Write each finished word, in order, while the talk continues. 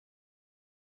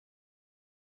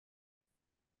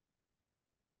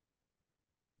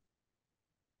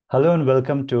Hello and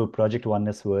welcome to Project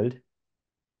Oneness World.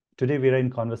 Today we are in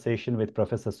conversation with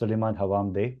Professor Suliman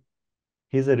Hawamdeh.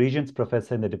 He is a Regents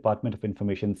Professor in the Department of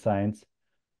Information Science,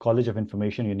 College of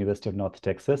Information, University of North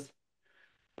Texas.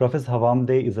 Professor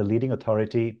Hawamdeh is a leading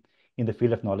authority in the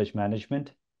field of knowledge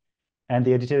management and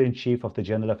the editor-in-chief of the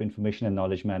Journal of Information and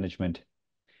Knowledge Management.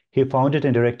 He founded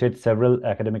and directed several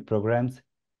academic programs,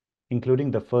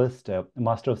 including the first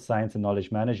Master of Science in Knowledge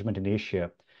Management in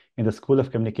Asia in the School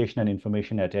of Communication and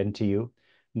Information at NTU,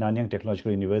 Nanyang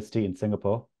Technological University in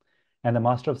Singapore, and the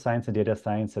Master of Science in Data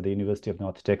Science at the University of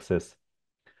North Texas.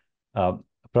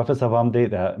 Professor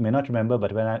Hawamdeh may not remember,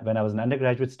 but when I was an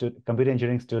undergraduate computer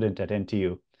engineering student at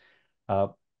NTU,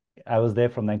 I was there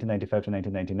from 1995 to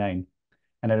 1999.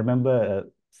 And I remember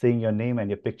seeing your name and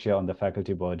your picture on the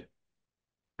faculty board.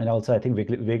 And also, I think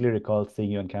vaguely recall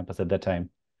seeing you on campus at that time.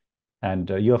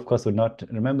 And you, of course, would not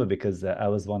remember because I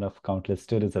was one of countless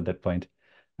students at that point.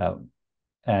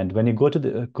 And when you go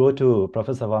to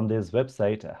Professor Hawamdeh's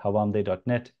website,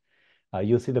 hawamdeh.net,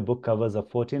 you see the book covers of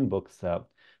 14 books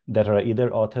that are either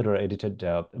authored or edited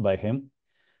by him.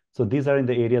 So these are in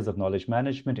the areas of knowledge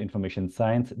management, information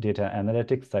science, data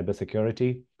analytics,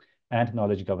 cybersecurity, and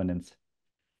knowledge governance.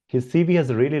 His CV has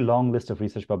a really long list of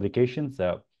research publications.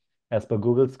 As per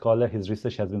Google Scholar, his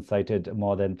research has been cited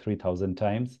more than 3,000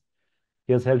 times.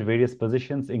 He has held various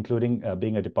positions, including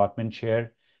being a department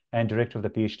chair and director of the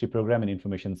PhD program in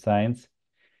information science.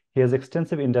 He has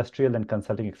extensive industrial and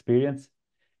consulting experience.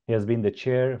 He has been the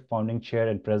chair, founding chair,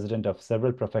 and president of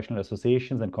several professional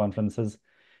associations and conferences,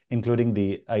 including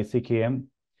the ICKM,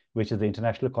 which is the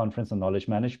International Conference on Knowledge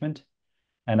Management.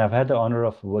 And I've had the honor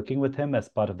of working with him as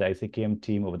part of the ICKM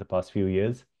team over the past few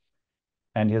years.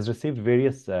 And he has received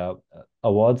various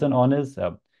awards and honors.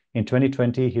 In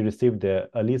 2020, he received the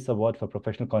ALICE Award for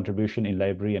Professional Contribution in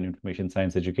Library and Information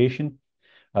Science Education.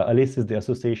 ALICE is the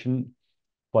Association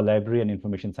for Library and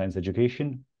Information Science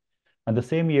Education. And the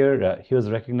same year, he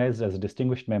was recognized as a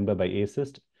distinguished member by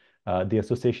ASIST, the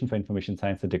Association for Information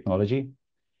Science and Technology.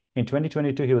 In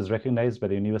 2022, he was recognized by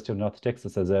the University of North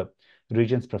Texas as a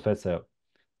Regents Professor,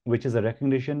 which is a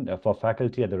recognition for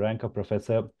faculty at the rank of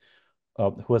professor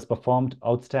who has performed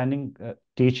outstanding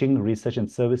teaching, research, and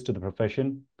service to the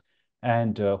profession,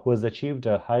 and who has achieved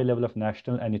a high level of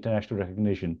national and international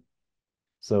recognition.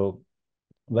 So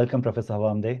welcome, Professor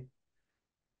Hawamdeh.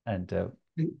 And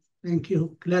thank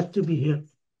you. Glad to be here.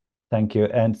 Thank you.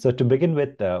 And so to begin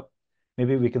with,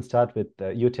 maybe we can start with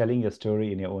you telling your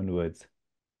story in your own words.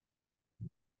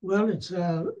 Well, it's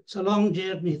a long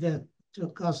journey that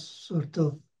took us sort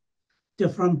of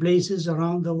different places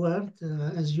around the world.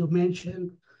 As you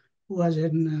mentioned, was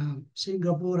in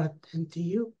Singapore at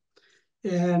NTU.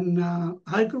 And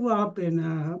I grew up in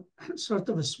a sort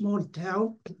of a small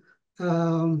town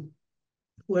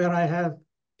where I have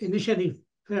initially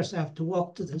first have to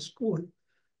walk to the school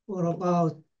for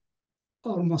about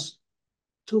almost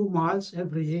 2 miles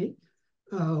every day,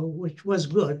 which was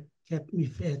good, kept me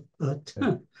fit. But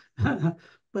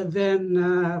but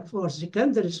then for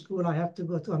secondary school, I have to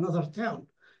go to another town.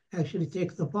 Actually,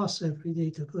 take the bus every day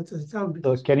to go to the town.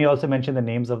 So can you also mention the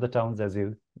names of the towns as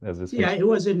we speak? Yeah, it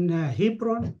was in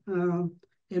Hebron,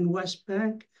 in West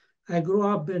Bank. I grew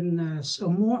up in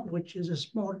Samut, which is a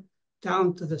small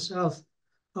town to the south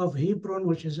of Hebron,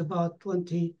 which is about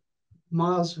 20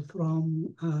 miles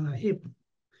from Hebron.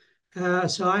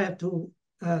 So I had to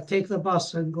take the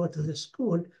bus and go to the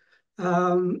school.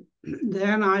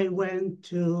 Then I went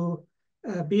to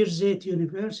Birzeit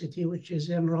University, which is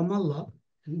in Ramallah,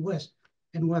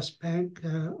 in West Bank.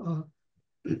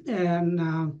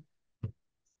 And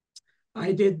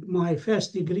I did my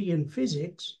first degree in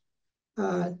physics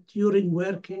during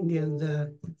working in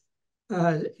the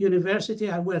university.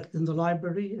 I worked in the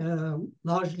library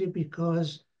largely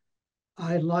because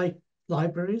I like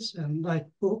libraries and like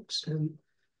books, and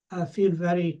I feel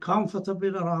very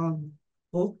comfortable around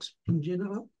books in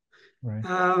general. Right.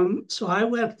 So I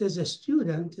worked as a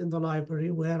student in the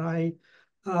library where I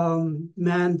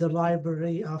manned the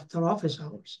library after office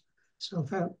hours. So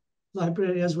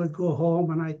librarians would go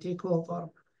home and I take over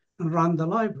and run the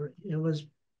library. It was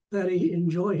very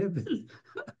enjoyable.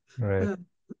 Right.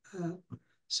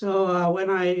 So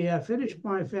when I finished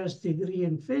my first degree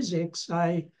in physics,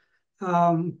 I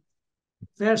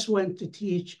first went to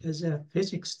teach as a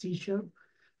physics teacher,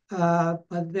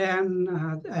 but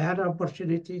then I had an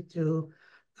opportunity to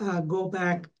go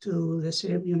back to the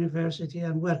same university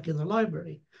and work in the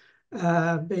library,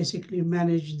 basically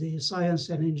manage the science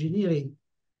and engineering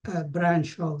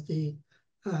branch of the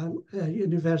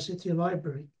university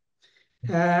library.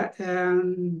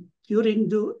 And during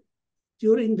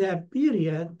that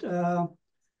period,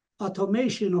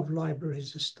 automation of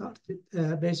libraries started,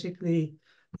 basically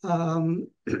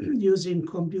using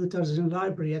computers in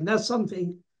library. And that's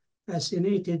something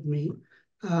fascinated me.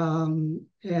 And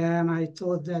I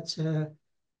thought that's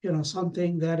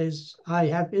something that I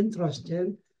have interest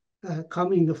in.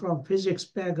 Coming from physics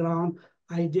background,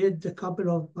 I did a couple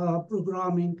of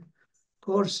programming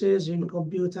courses in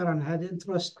computer and had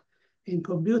interest in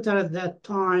computer at that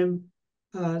time.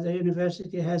 The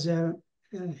university has a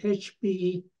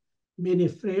HP mini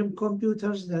frame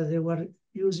computers that they were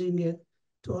using it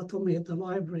to automate the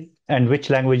library. And which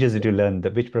languages did you learn?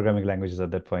 Which programming languages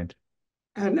at that point?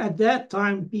 And at that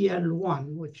time,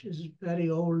 PL1, which is a very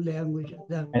old language at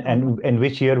that time. And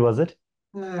which year was it?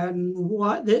 And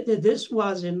this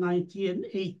was in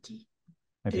 1980,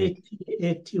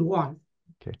 81.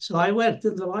 Okay. So I worked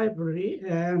in the library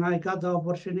and I got the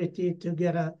opportunity to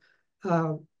get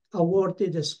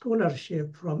awarded a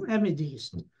scholarship from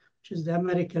MEDEAST, which is the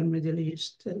American Middle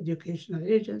East Educational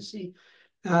Agency,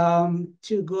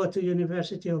 to go to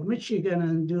University of Michigan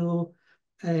and do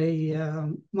a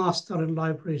master in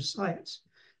library science.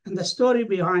 And the story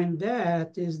behind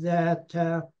that is that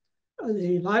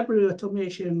the library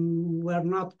automation were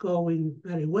not going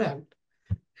very well.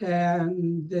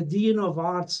 And the Dean of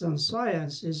Arts and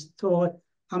Sciences thought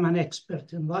I'm an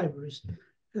expert in libraries.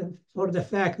 For the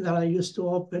fact that I used to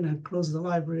open and close the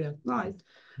library at night.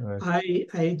 Right.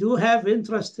 I do have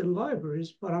interest in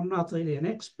libraries, but I'm not really an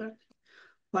expert.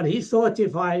 But he thought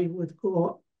if I would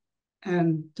go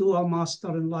and do a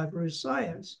master in library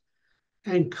science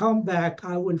and come back,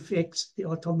 I will fix the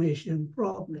automation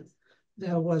problem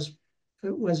that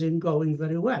wasn't going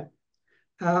very well.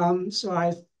 So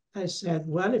I said,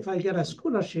 well, if I get a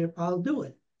scholarship, I'll do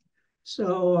it.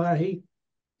 So he,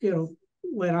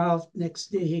 went out. Next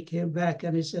day, he came back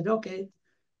and he said, okay,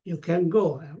 you can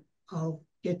go. I'll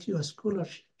get you a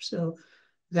scholarship. So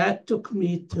that took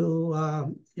me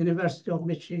to University of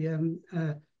Michigan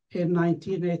in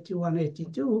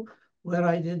 1981-82, where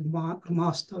I did my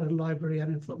master in library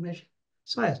and information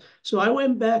science. So I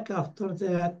went back after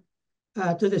that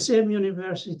to the same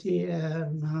university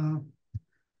and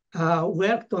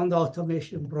worked on the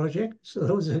automation project. So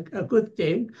it was a good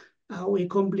thing. We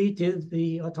completed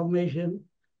the automation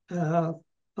of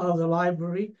the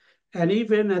library. And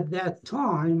even at that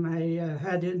time, I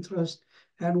had interest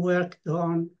and worked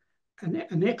on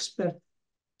an expert,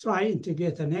 trying to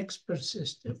get an expert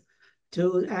system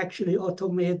to actually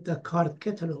automate the card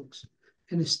catalogs.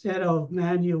 Instead of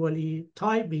manually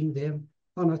typing them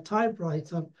on a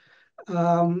typewriter,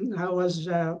 I was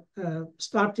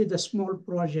started a small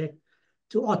project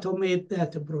to automate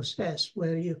that process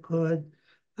where you could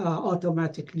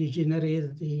automatically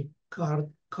generate the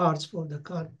cards for the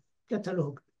card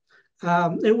catalog.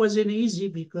 It wasn't easy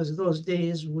because those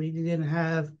days we didn't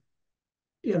have,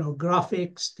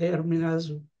 graphics,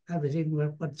 terminals, everything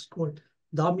were what's called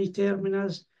dummy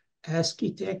terminals,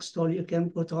 ASCII text, all you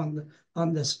can put on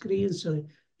the screen. So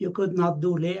you could not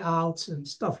do layouts and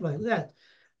stuff like that.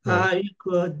 Right. You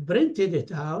could print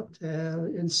it out,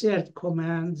 insert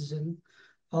commands and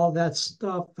all that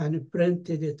stuff, and it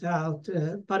printed it out,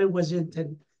 but it wasn't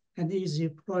an easy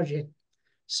project.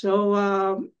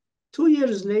 So 2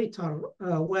 years later,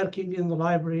 working in the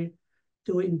library,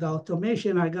 doing the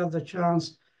automation, I got the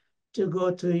chance to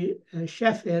go to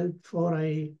Sheffield for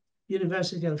a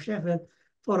University of Sheffield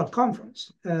for a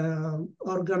conference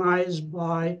organized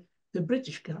by the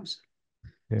British Council.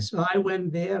 Okay. So I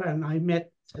went there and I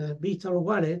met Peter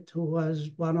Wallet, who was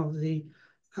one of the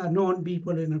known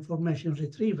people in information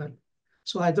retrieval.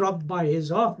 So I dropped by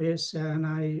his office and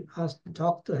I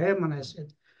talked to him and I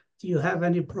said, do you have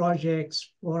any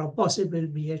projects for a possible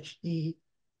PhD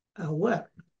work?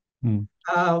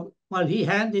 Well, he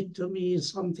handed to me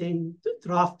something to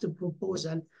draft a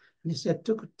proposal. And he said,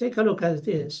 take a look at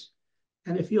this.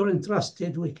 And if you're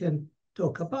interested, we can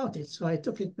talk about it. So I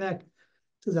took it back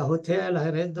to the hotel. I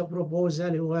read the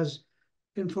proposal. It was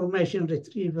information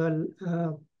retrieval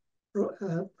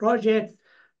project.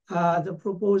 The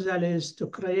proposal is to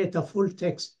create a full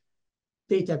text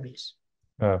database.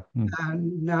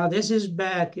 And now this is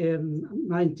back in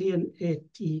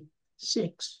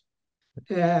 1986.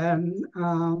 And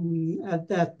at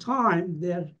that time,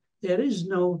 there is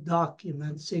no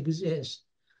documents exist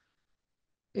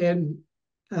in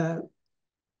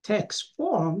text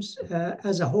forms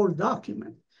as a whole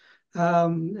document.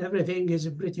 Everything is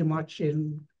pretty much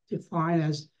defined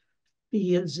as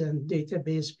fields and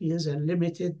database fields and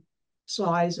limited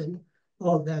size and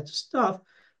all that stuff.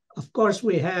 Of course,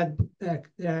 we had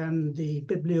back then the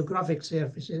bibliographic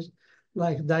services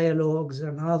like Dialogues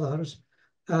and others,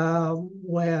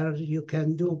 where you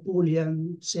can do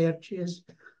Boolean searches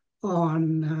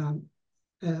on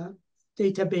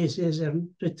databases and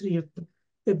retrieve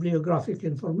bibliographic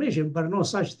information, but no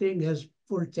such thing as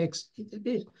full text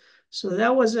database. So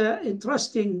that was an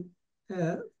interesting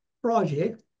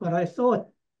project, but I thought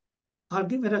I'll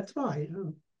give it a try.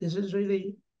 This is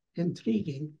really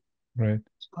intriguing. Right.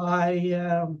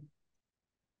 I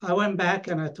went back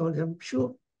and I told him,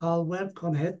 sure, I'll work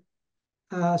on it.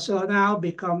 So now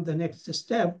become the next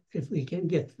step. If we can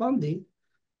get funding,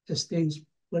 as things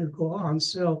will go on.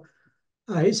 So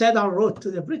he said, I'll write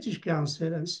to the British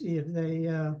Council and see if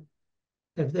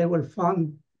they will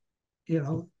fund,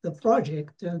 the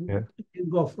project, and we can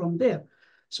go from there.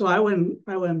 So I went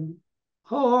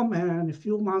home, and a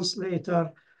few months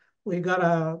later, we got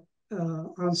a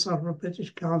answer from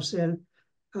British Council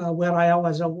where I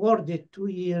was awarded 2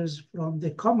 years from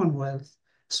the Commonwealth,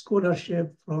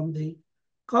 scholarship from the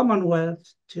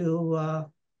Commonwealth to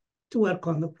work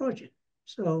on the project.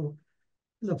 So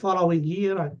the following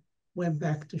year, I went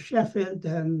back to Sheffield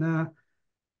and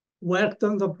worked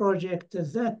on the project.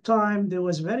 At that time, there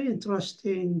was very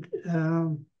interesting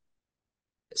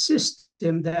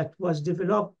system that was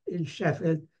developed in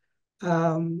Sheffield.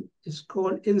 It's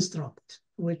called Instruct,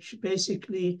 which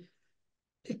basically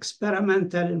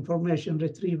experimental information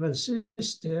retrieval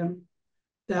system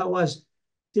that was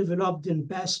developed in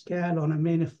Pascal on a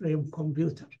mainframe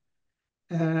computer.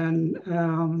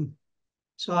 And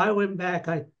so I went back,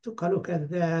 I took a look at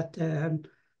that and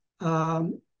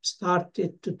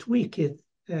started to tweak it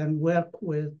and work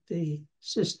with the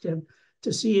system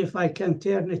to see if I can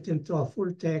turn it into a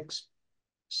full text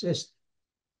system.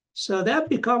 So that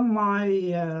became my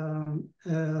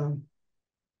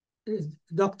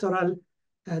doctoral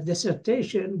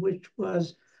dissertation, which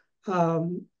was,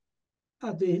 the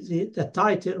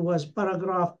title was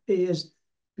Paragraph-Based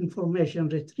Information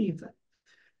Retrieval.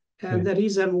 And the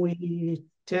reason we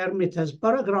term it as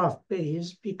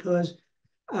paragraph-based because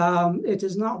it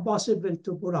is not possible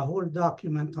to put a whole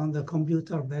document on the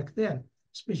computer back then,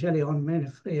 especially on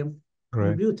mainframe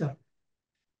computer.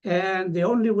 And the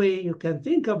only way you can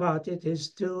think about it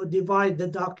is to divide the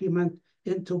document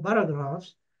into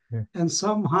paragraphs and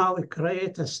somehow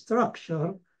create a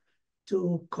structure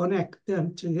to connect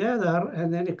them together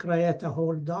and then create a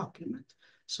whole document.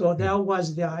 So that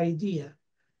was the idea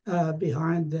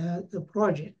behind the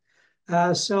project.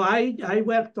 So I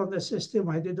worked on the system.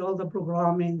 I did all the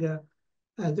programming.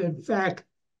 And in fact,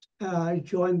 I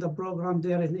joined the program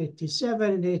there in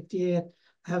 87 and 88.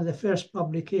 I have the first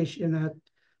publication at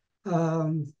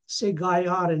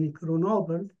SIG-IR in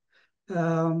Grenoble.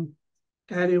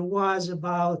 And it was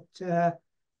about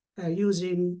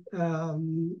using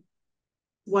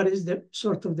what is the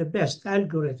sort of the best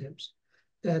algorithms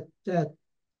that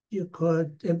you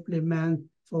could implement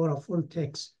for a full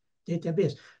text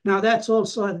database. Now that's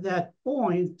also at that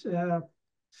point,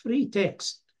 free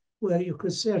text, where you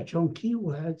could search on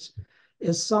keywords,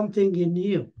 is something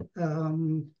new.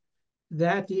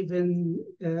 That even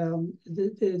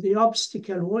the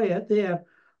obstacle way there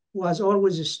was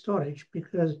always storage,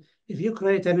 because if you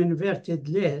create an inverted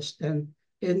list and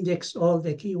index all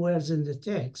the keywords in the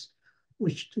text,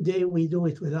 which today we do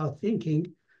it without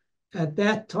thinking, at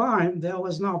that time that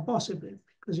was not possible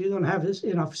because you don't have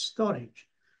enough storage.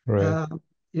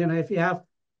 If you have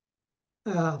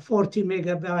 40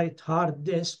 megabyte hard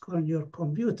disk on your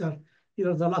computer,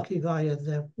 you're the lucky guy at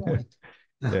that point.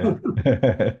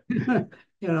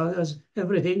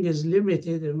 Everything is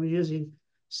limited, and we're using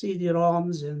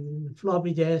CD-ROMs and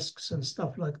floppy disks and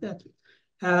stuff like that.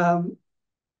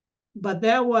 But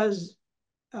there was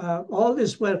all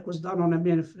this work was done on a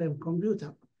mainframe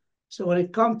computer. So when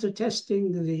it comes to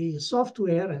testing the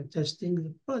software and testing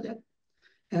the product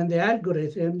and the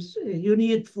algorithms, you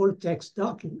need full text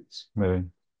documents.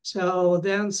 So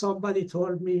then somebody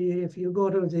told me, if you go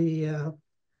to the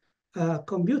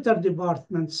computer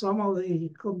department, some of the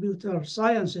computer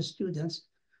science students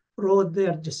wrote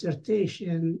their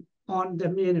dissertation on the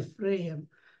mainframe.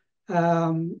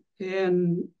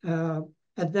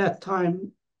 At that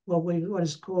time, what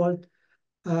is called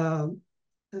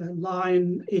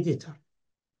line editor.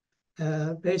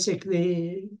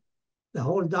 Basically, the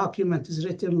whole document is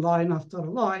written line after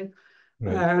line,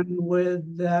 and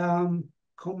with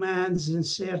commands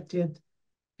inserted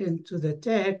into the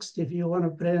text. If you want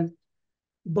to print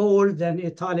bold and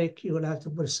italic, you will have to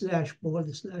put /bold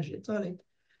 /italic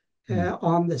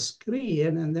on the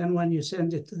screen, and then when you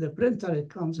send it to the printer, it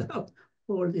comes out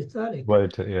bold italic.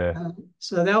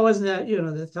 So that was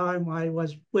the time I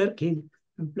was working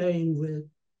and playing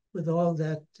with all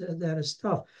that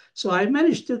stuff. So I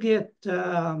managed to get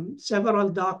several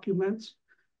documents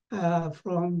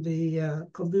from the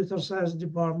computer science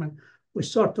department which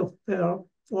sort of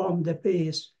formed the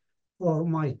base for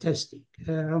my testing.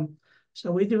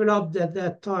 So we developed at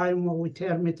that time, we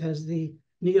term it as the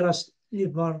nearest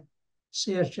neighbor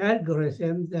search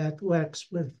algorithm that works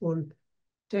with full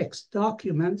text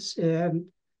documents. And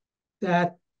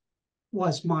that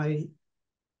was my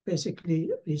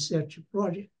basically research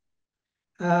project.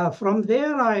 From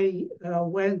there, I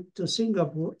went to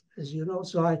Singapore, as you know.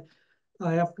 So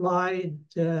I applied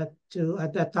to,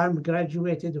 at that time,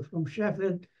 graduated from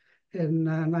Sheffield in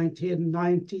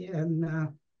 1990 and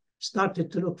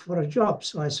started to look for a job.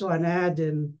 So I saw an ad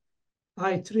in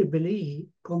IEEE,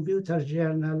 Computer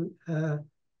Journal,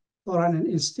 for an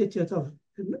Institute of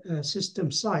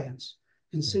System Science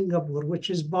in Singapore,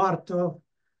 which is part of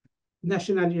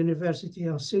National University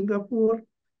of Singapore.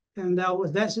 And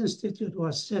that institute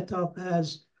was set up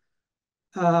as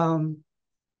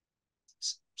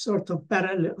sort of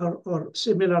parallel or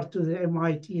similar to the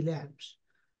MIT labs.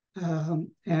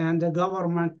 And the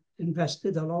government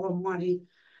invested a lot of money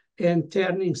in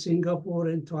turning Singapore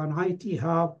into an IT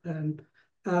hub and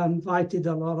invited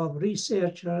a lot of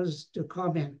researchers to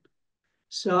come in.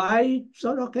 So I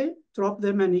thought, okay, drop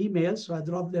them an email. So I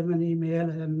dropped them an email,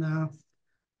 and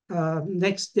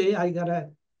next day I got a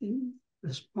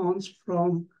response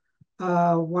from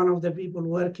one of the people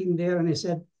working there, and he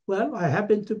said, well, I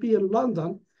happen to be in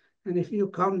London, and if you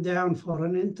come down for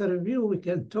an interview, we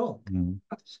can talk.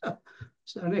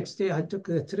 So next day I took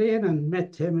the train and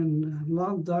met him in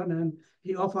London, and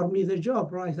he offered me the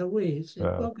job right away. He said,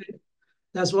 okay,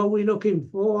 that's what we're looking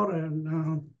for.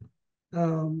 And,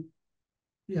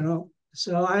 you know,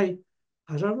 so I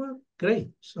thought, well, great.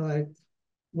 So I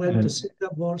went to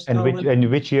Singapore. And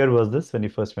which year was this when you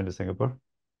first went to Singapore?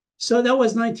 So that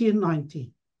was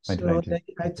 1990.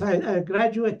 1990. So I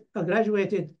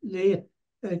graduated late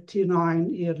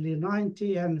 89, early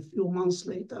 90, and a few months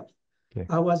later,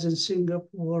 I was in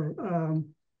Singapore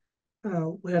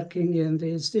working in the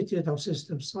Institute of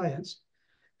System Science.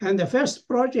 And the first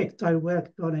project I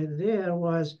worked on it there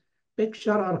was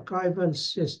picture archival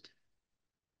system.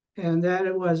 And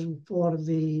that was for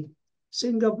the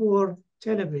Singapore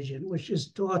television, which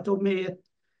is to automate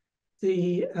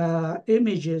the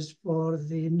images for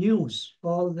the news,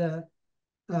 all the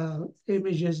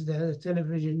images that the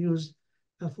television used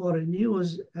for the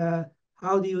news.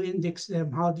 How do you index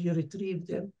them? How do you retrieve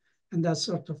them? And that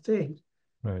sort of thing.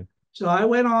 Right. So I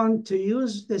went on to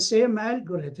use the same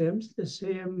algorithms, the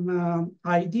same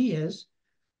ideas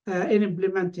in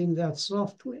implementing that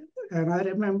software. And I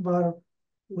remember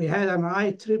we had an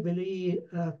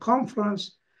IEEE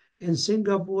conference in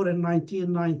Singapore in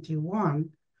 1991,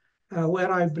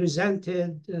 where I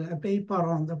presented a paper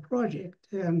on the project.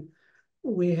 And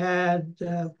we had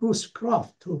Bruce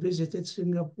Croft, who visited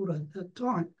Singapore at that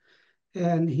time.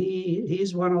 And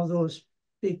he's one of those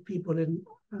big people in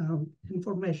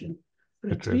information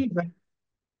retrieval.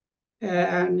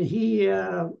 And he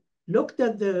looked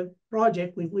at the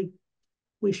project.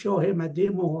 We show him a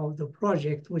demo of the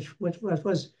project, which what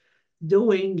was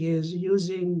doing is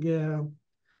using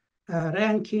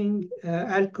ranking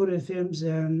algorithms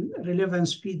and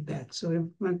relevance feedback. So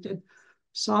implemented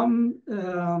some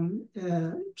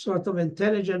sort of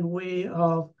intelligent way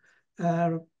of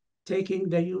taking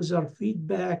the user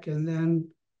feedback and then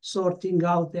sorting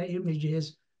out the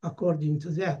images according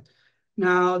to that.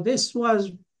 Now, this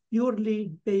was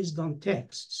purely based on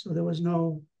text, so there was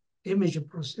no image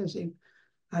processing.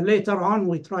 Later on,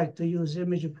 we tried to use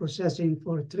image processing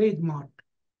for a trademark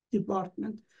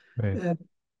department,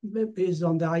 based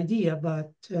on the idea,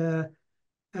 but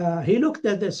he looked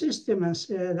at the system and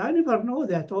said, I never know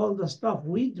that all the stuff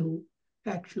we do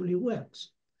actually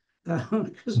works.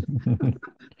 Because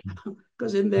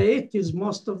in the 80s,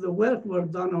 most of the work were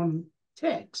done on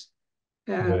text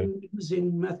and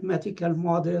using mathematical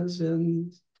models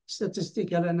and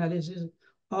statistical analysis,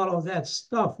 all of that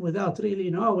stuff without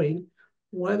really knowing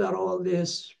whether all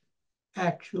this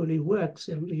actually works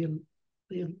in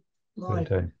real life.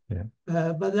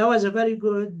 But that was a very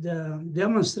good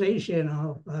demonstration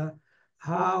of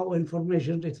how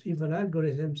information retrieval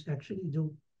algorithms actually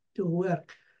do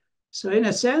work. So in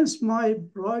a sense, my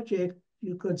project,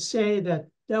 you could say that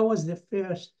was the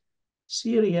first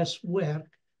serious work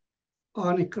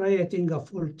on creating a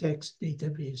full text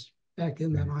database back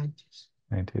in the 90s.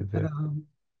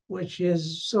 Which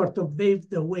is sort of paved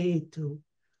the way to,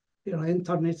 you know,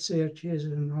 internet searches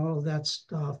and all that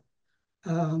stuff.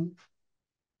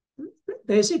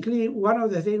 Basically, one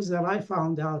of the things that I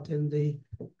found out in the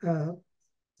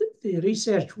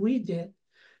research we did,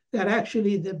 that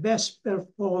actually the best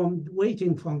performed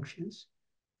weighting functions,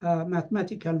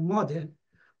 mathematical model,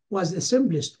 was the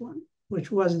simplest one. which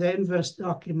was the inverse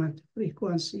document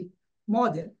frequency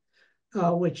model,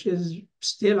 which is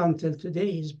still until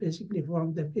today is basically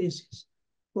formed the basis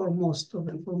for most of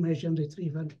information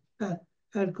retrieval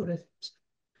algorithms.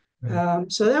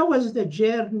 Right. So that was the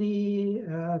journey.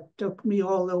 Took me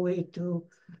all the way to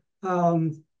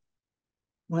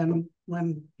when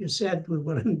you said we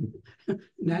were in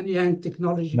Nanyang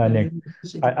Technological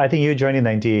University. I think you joined in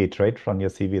 98, right? From your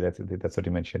CV, that's what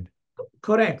you mentioned.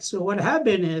 Correct. So what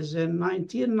happened is in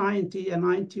 1990 and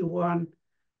 91,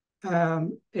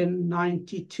 in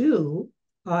 92,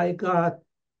 I got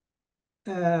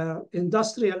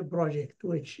industrial project,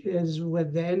 which is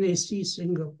with the NAC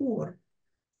Singapore,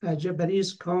 a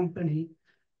Japanese company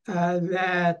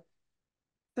that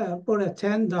put a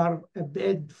tender, a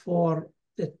bid for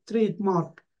the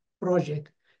trademark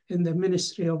project in the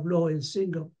Ministry of Law in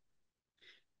Singapore.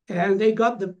 And they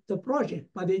got the project,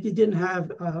 but they didn't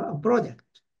have a product.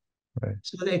 Right.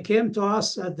 So they came to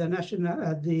us at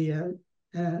the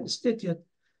Institute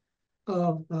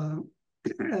of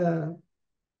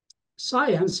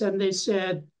Science, and they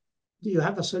said, do you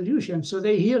have a solution? So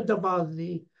they heard about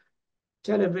the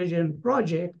television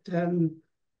project and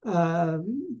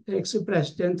they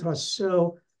expressed interest.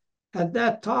 So at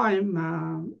that time,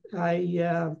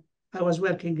 I was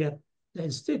working at the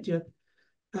Institute,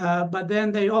 but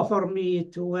then they offered me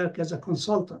to work as a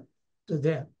consultant to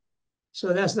them.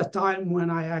 So that's the time when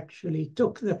I actually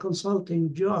took the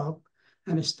consulting job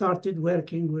and started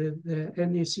working with the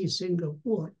NAC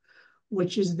Singapore,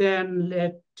 which is then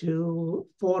led to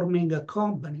forming a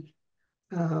company,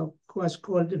 was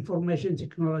called Information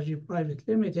Technology Private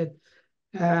Limited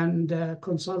and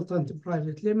Consultant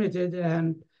Private Limited.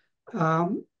 And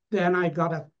then I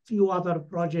got a few other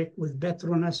projects with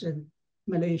Petronas in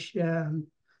Malaysia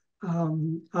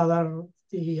and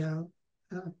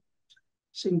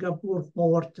Singapore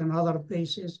port and other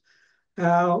places,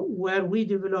 where we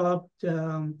developed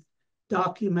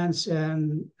documents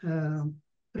and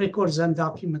records and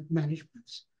document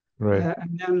management. Right.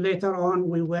 And then later on,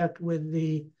 we worked with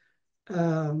the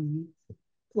Kuala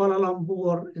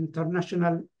Lumpur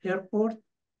International Airport,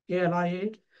 ALIA,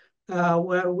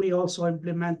 where we also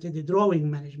implemented the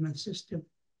drawing management system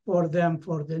for them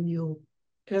for the new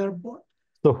airport.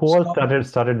 So who all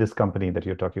started this company that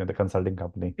you're talking about, the consulting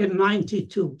company? In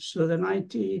 92. So the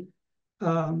 92,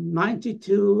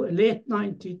 late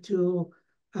 92,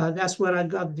 that's where I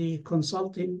got the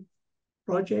consulting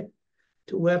project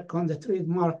to work on the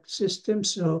trademark system.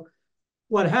 So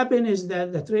what happened is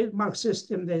that the trademark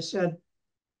system, they said,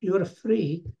 you're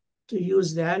free to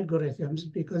use the algorithms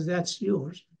because that's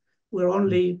yours. We're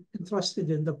only interested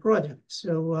in the product.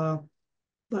 So,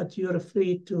 but you're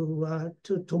free to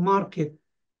market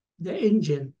the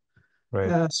engine.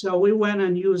 Right. So we went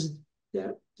and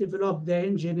developed the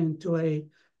engine into a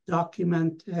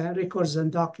document, records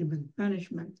and document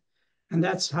management. And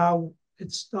that's how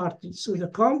it started. So the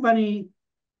company,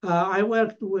 I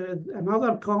worked with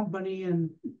another company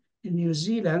in New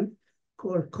Zealand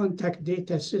called Contact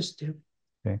Data System.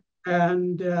 Okay.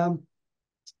 And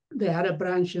they had a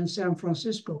branch in San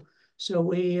Francisco. So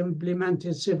we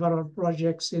implemented several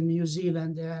projects in New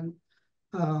Zealand and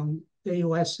the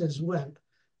US as well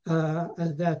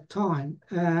at that time.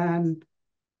 And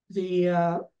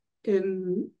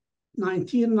in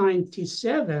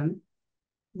 1997,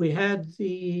 we had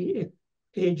the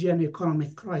Asian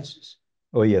economic crisis.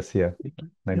 Oh, yes, yeah. You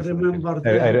remember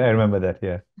that? I remember that,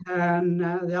 yeah. And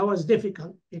that was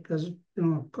difficult because,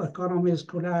 economies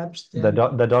collapsed. The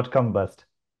dot-com bust.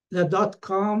 The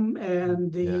dot-com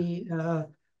and the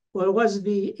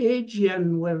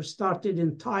Asian were started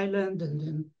in Thailand and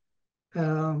then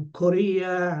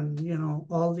Korea and,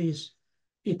 all these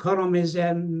economies.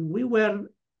 And we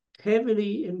were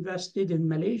heavily invested in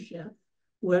Malaysia,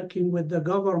 working with the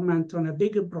government on a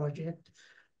bigger project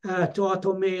to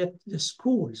automate the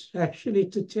schools, actually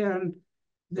to turn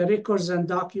the records and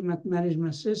document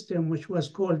management system, which was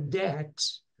called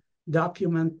DAX,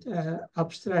 Document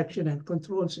Abstraction and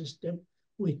Control System,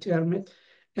 we term it.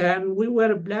 And we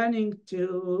were planning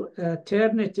to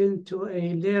turn it into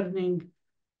a learning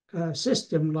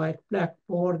system like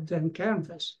Blackboard and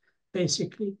Canvas,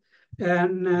 basically,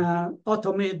 and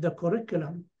automate the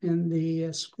curriculum in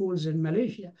the schools in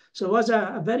Malaysia. So it was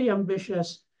a very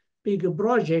ambitious, big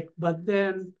project, but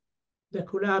then the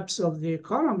collapse of the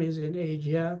economies in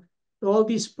Asia, all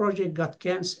these projects got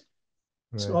canceled.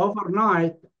 Right. So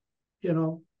overnight,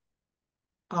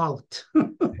 out.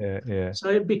 Yeah. So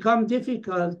it became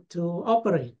difficult to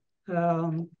operate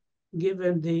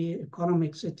given the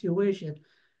economic situation.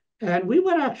 And we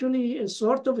were actually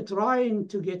sort of trying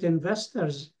to get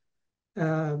investors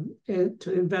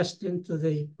to invest into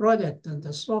the product and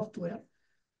the software.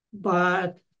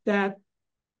 But that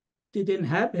didn't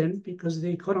happen because the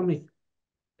economic,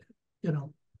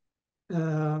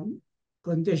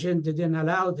 condition didn't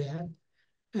allow that.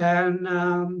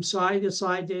 And so I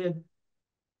decided,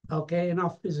 okay,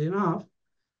 enough is enough.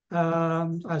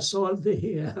 I sold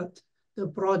the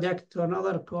product to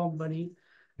another company.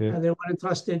 Yeah. They were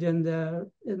interested in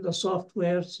the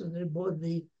software, so they bought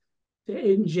the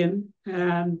engine,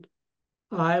 and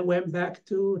I went back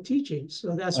to teaching.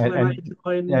 So that's when I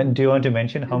joined. And do you want to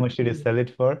mention how much did you sell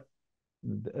it for,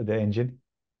 the engine?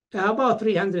 About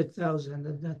 300,000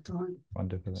 at that time.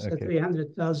 Wonderful. So Okay.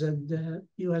 300,000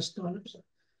 US dollars.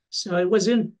 So it was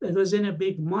in a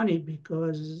big money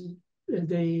because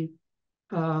the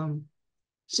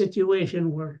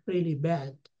situation were really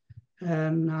bad,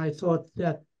 and I thought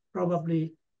that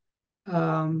probably,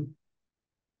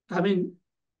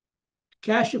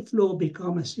 cash flow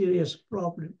become a serious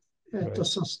problem Right. to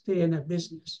sustain a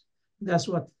business. That's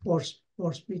what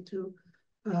forced me to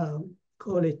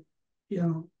call it,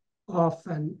 off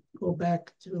and go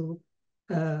back to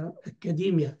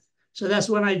academia. So that's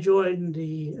when I joined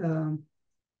the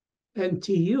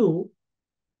NTU,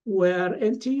 where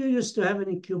NTU used to have an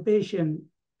incubation.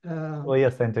 Oh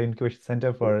yes, incubation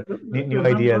center for new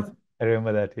ideas. Remember? I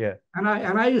remember that. Yeah. And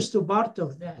I used to part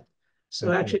of that. So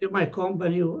Okay. actually, my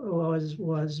company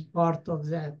was part of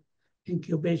that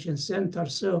incubation center.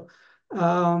 So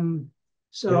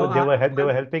They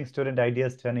were helping student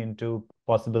ideas turn into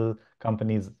possible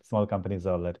companies, small companies,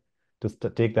 all that. To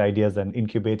take the ideas and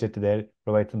incubate it there,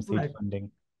 provide some seed right.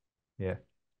 funding. Yeah.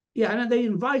 Yeah, and they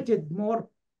invited more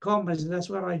companies. That's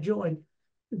where I joined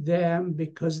them,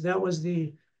 because it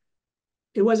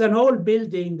was an old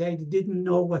building. They didn't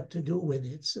know what to do with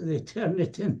it, so they turned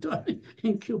it into an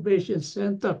incubation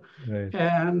center. Right.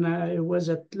 And it was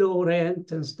at low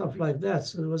rent and stuff like that,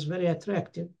 so it was very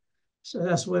attractive. So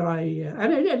that's where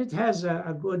and it has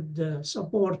a good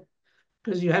support,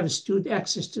 because you have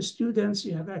access to students,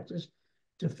 you have access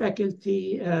to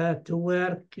faculty to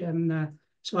work, and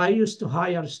so I used to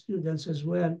hire students as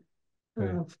well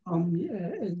Right. from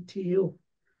NTU.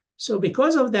 So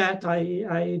because of that,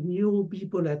 I knew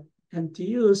people at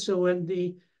NTU. So when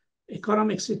the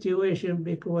economic situation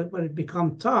when it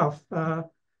became tough,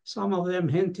 some of them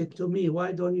hinted to me,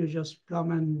 "Why don't you just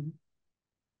come and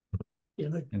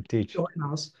And teach. join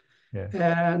us?" Yeah.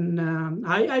 And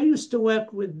I used to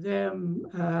work with them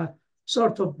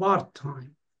sort of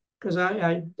part-time, because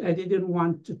I didn't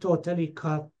want to totally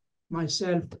cut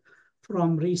myself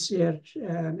from research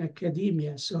and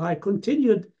academia. So I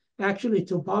continued actually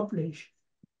to publish,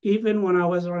 even when I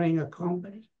was running a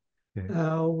company.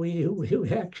 Yeah.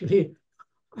 We actually,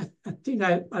 I think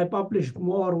I published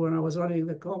more when I was running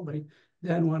the company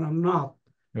than when I'm not.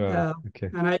 Wow. Okay.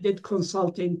 And I did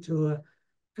consulting to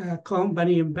a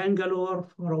company in Bangalore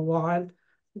for a while,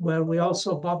 where we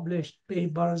also published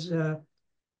papers.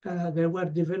 They were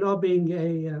developing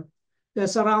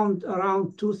that's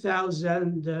around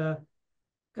 2000,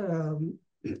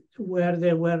 where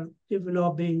they were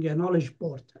developing a knowledge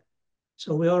portal.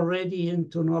 So we're already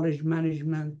into knowledge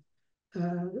management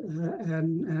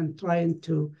and trying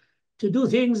to do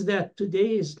things that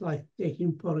today is like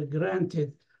taken for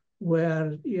granted,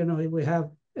 where we have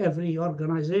every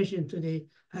organization today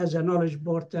has a knowledge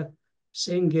portal,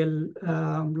 single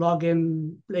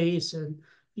login place, and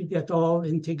you get all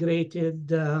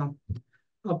integrated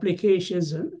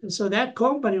applications. And so that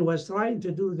company was trying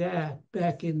to do that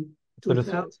back in So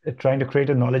 2000. trying to create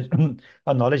a knowledge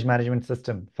a knowledge management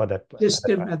system for that.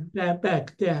 System back then. Yeah,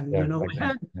 back then.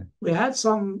 We had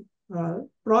some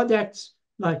products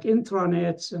like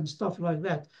intranets and stuff like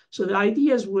that. So the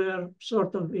ideas were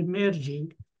sort of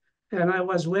emerging, and I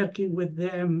was working with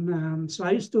them. So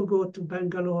I used to go to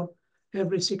Bangalore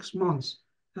every 6 months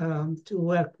to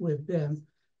work with them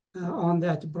on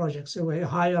that project. So they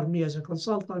hired me as a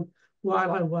consultant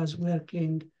while I was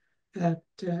working at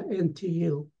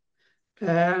NTU.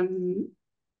 And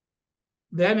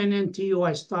then in NTU,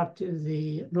 I started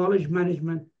the knowledge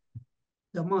management,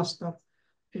 the master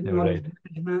in knowledge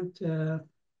management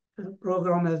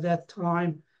program at that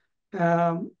time,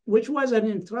 which was an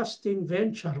interesting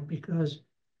venture, because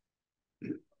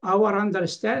our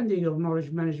understanding of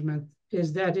knowledge management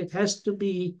is that it has to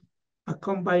be a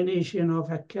combination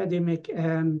of academic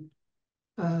and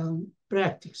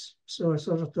practice. So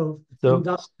sort of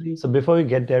industry. So before we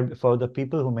get there, for the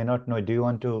people who may not know, do you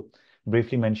want to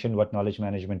briefly mention what knowledge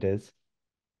management is?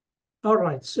 All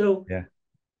right. So yeah.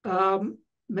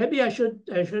 Maybe I should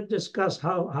discuss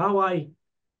how I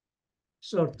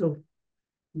sort of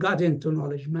got into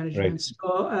knowledge management. Right.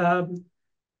 So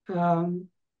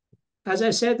as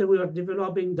I said, we are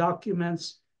developing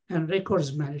documents and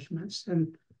records management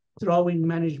and drawing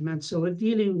management. So we're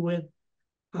dealing with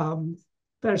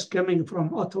first coming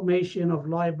from automation of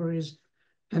libraries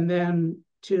and then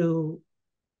to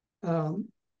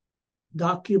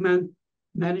document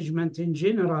management in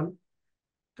general.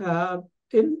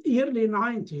 In early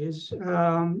 90s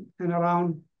and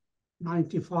around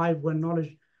 95, when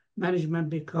knowledge management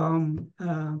became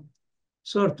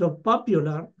sort of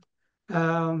popular,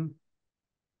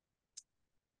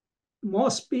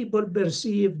 most people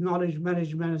perceive knowledge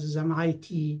management as an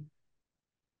IT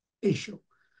issue.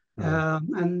 Right.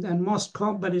 And most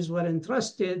companies were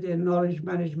interested in knowledge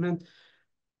management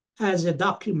as a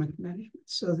document management.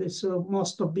 So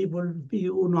most of people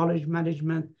view knowledge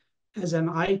management as an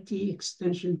IT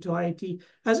extension to IT,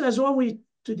 as what we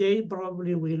today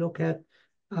probably we look at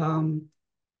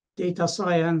data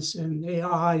science and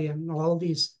AI and all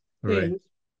these things. Right.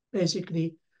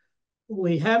 Basically,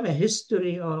 we have a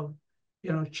history of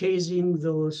chasing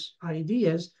those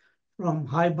ideas from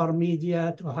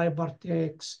hypermedia to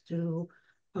hypertext to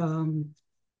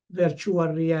virtual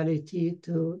reality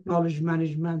to knowledge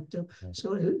management.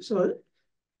 So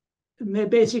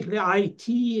basically IT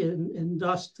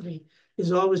industry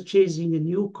is always chasing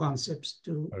new concepts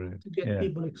to get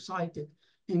people excited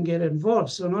and get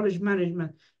involved. So knowledge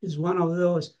management is one of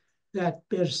those that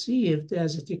perceived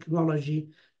as a technology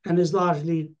and is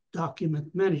largely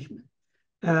document management.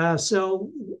 So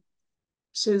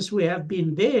since we have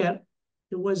been there,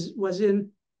 it wasn't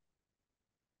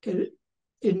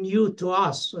new to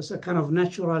us. It was a kind of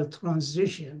natural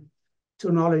transition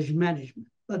to knowledge management.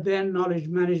 But then knowledge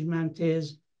management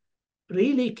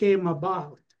really came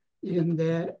about in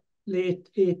the late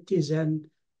 80s and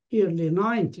early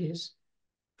 90s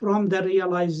from the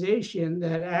realization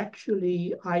that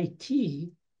actually IT,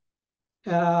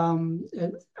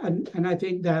 and I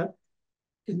think that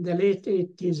in the late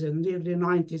 80s and early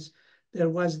 90s, there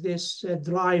was this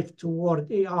drive toward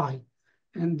AI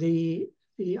and the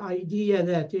idea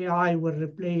that AI will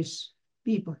replace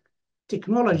people,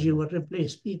 technology will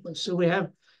replace people. So we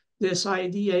have this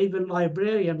idea, even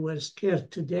librarians were scared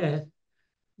to death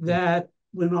that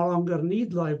we no longer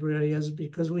need librarians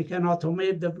because we can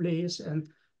automate the place and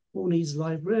who needs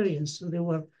librarians? So they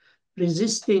were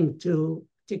resisting to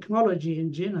technology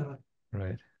in general.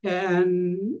 Right.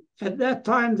 And at that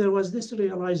time, there was this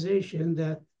realization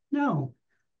that no,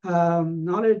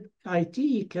 knowledge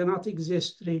IT cannot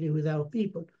exist really without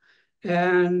people,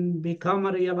 and become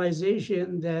a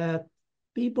realization that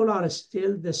people are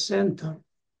still the center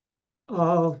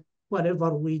of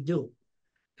whatever we do.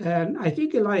 And I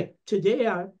think like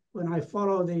today, when I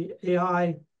follow the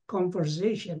AI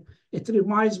conversation, it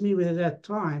reminds me with that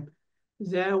time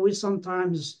that we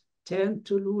sometimes tend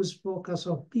to lose focus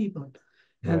of people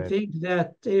and think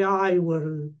that AI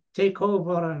will take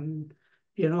over and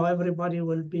everybody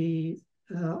will be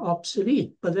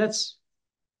obsolete. But that's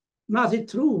not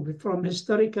true. From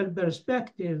historical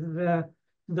perspective,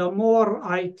 the more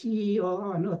IT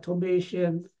and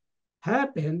automation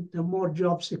happen, the more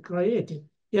jobs are created.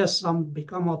 Yes, some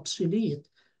become obsolete,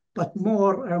 but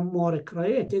more and more are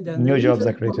created. And new jobs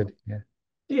are created.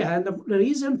 And the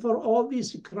reason for all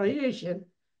this creation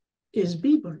is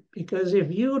people, because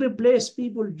if you replace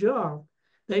people's job,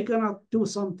 they're gonna do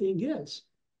something else.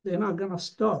 They're not gonna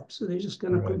stop. So they're just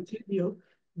gonna continue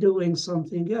doing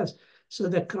something else. So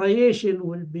the creation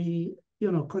will be,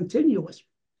 continuous.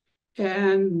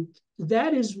 And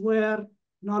that is where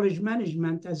knowledge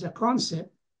management as a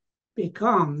concept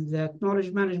become that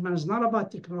knowledge management is not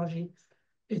about technology.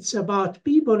 It's about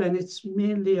people, and it's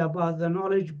mainly about the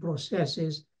knowledge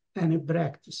processes and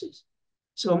practices.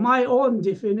 So my own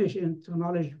definition to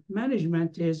knowledge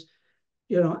management is,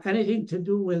 anything to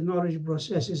do with knowledge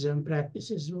processes and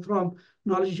practices, from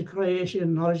knowledge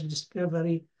creation, knowledge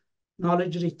discovery,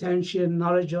 knowledge retention,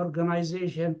 knowledge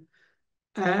organization,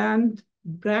 and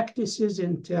practices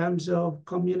in terms of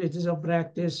communities of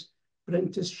practice,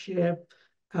 apprenticeship,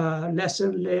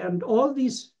 lesson learned, all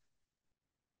these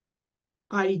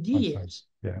ideas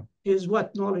is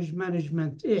what knowledge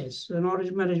management is. So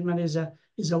knowledge management is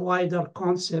a wider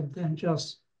concept than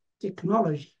just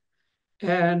technology.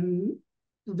 And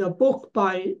the book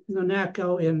by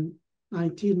Noneko in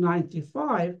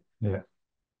 1995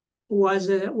 was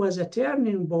a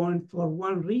turning point for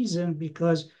one reason,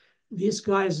 because these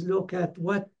guys look at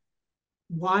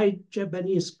why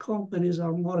Japanese companies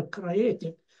are more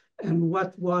creative and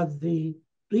what was the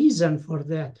reason for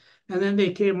that. And then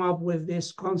they came up with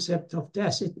this concept of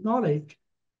tacit knowledge,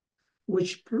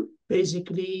 which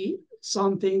basically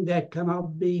something that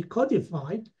cannot be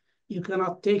codified. You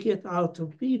cannot take it out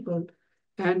of people.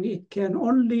 and it can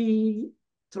only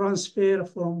transfer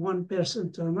from one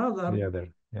person to another the other.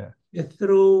 Yeah.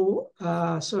 through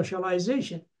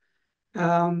socialization.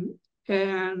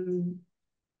 And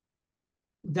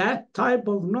that type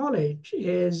of knowledge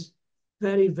is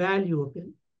very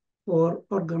valuable for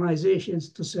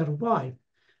organizations to survive.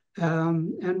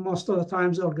 And most of the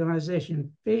times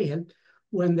organizations fail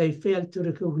when they fail to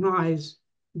recognize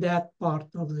that part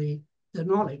of the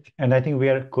knowledge. And I think we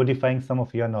are codifying some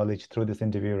of your knowledge through this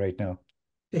interview right now.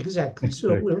 Exactly.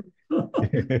 So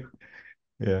Right.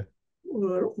 Yeah.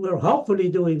 we're hopefully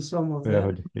doing some of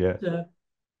that. Yeah.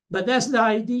 But that's the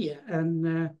idea.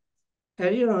 And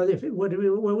you know,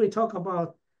 when we talk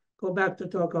about, go back to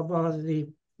talk about the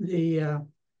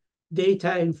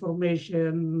data,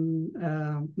 information,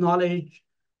 knowledge,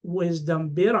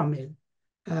 wisdom pyramid,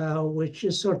 which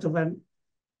is sort of an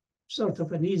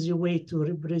easy way to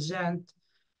represent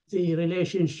the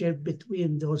relationship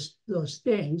between those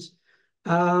things.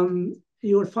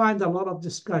 You will find a lot of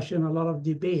discussion, a lot of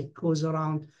debate goes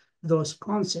around those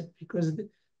concepts because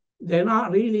they're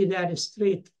not really that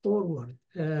straightforward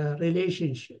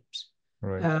relationships.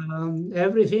 Right.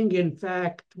 Everything, in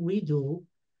fact, we do,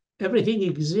 everything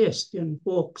exists in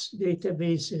books,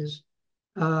 databases.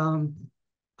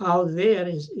 Out there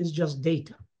is just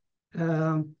data.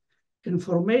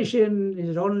 Information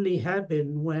is only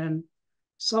happen when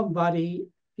somebody,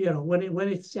 you know, when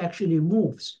it actually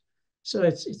moves. So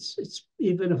it's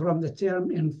even from the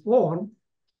term inform,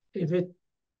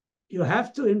 you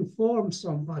have to inform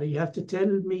somebody, you have to tell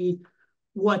me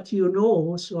what you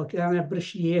know so I can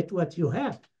appreciate what you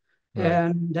have. Right.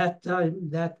 And that time,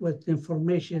 that what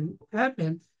information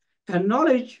happened. And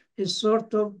knowledge is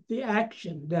sort of the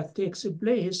action that takes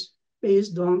place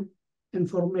based on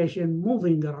information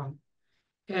moving around.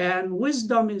 And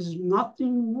wisdom is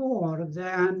nothing more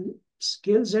than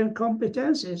skills and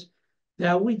competencies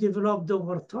that we developed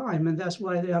over time. And that's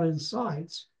why they are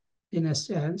insights, in a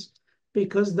sense,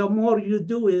 because the more you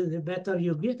do it, the better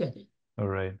you get at it. All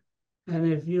right. And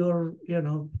if you're, you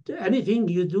know, anything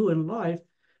you do in life,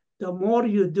 the more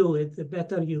you do it, the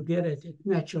better you get at it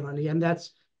naturally. And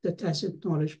that's the tacit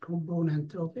knowledge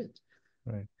component of it.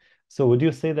 Right. So would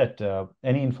you say that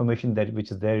any information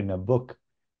which is there in a book,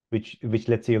 which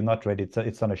let's say you've not read,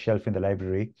 it's on a shelf in the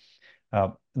library,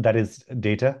 that is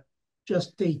data?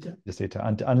 Just data. Just data.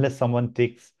 Unless someone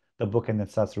takes the book and then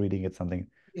starts reading it, something.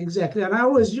 Exactly. And I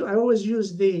always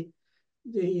use the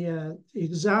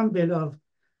example of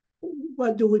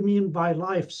what do we mean by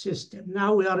life system?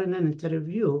 Now we are in an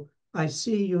interview. I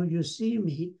see you, you see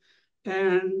me,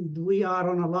 and we are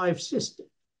on a life system,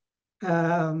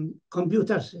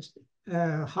 computer system,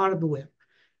 hardware.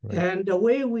 Right. And the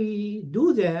way we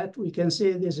do that, we can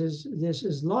say this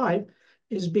is life,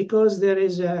 is because there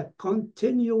is a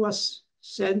continuous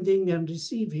sending and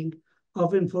receiving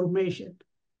of information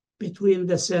between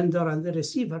the sender and the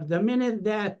receiver. The minute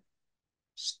that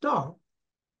stop,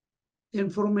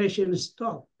 information is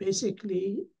stopped.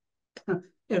 Basically,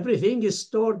 everything is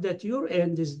stored at your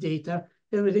end is data.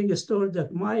 Everything is stored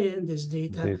at my end is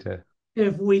data.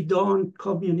 If we don't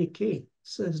communicate.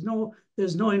 So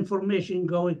there's no information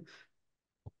going.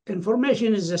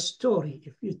 Information is a story.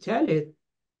 If you tell it,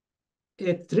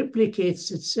 it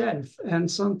replicates itself and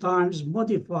sometimes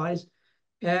modifies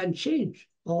and change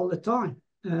all the time.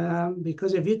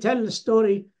 Because if you tell a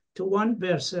story to one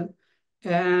person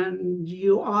and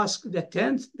you ask the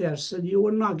 10th person, you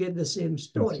will not get the same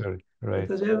story. Right.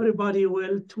 Because everybody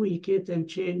will tweak it and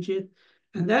change it.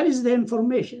 And that is the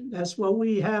information. That's what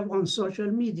we have on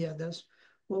social media. That's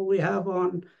what we have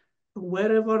on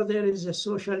wherever there is a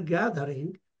social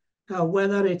gathering,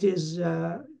 whether it is,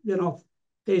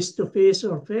 face-to-face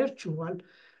or virtual,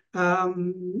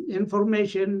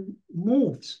 information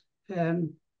moves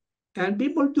and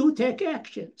people do take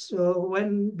action. So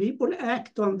when people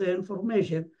act on the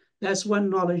information, that's when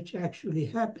knowledge actually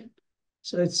happens.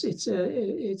 So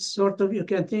it's sort of, you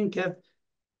can think of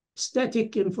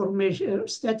static information.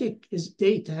 Static is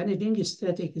data. Anything is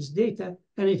static is data.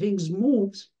 Anything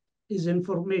moves is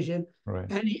information.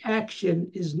 Right. Any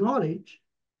action is knowledge.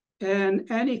 And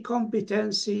any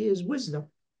competency is wisdom.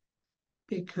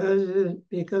 Because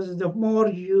the more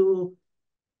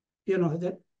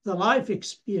the life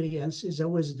experience is a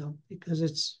wisdom,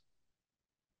 because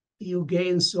you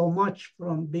gain so much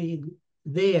from being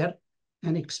there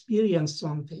and experience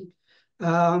something.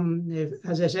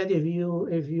 As I said, if you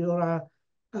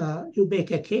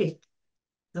bake a cake,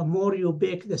 the more you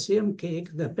bake the same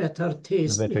cake, the better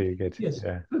taste. The better you get. Yes.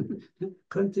 Yeah.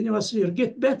 Continuously, you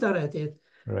get better at it.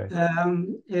 Right.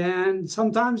 And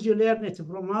sometimes you learn it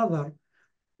from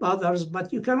others,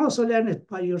 but you can also learn it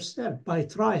by yourself, by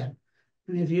trial.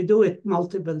 And if you do it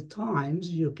multiple times,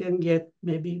 you can get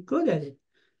maybe good at it.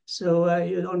 So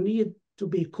you don't need to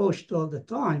be coached all the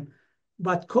time.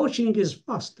 But coaching is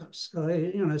faster. So,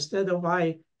 instead of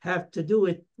I have to do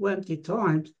it 20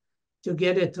 times to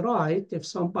get it right, if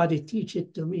somebody teach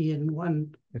it to me in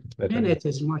 1 minute,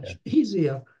 is much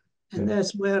easier. And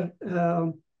that's where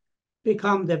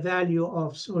become the value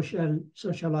of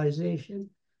socialization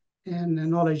and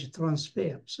knowledge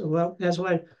transfer. So that's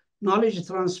why knowledge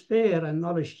transfer and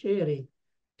knowledge sharing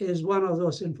is one of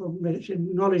those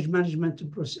knowledge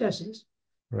management processes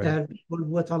that people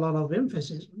put a lot of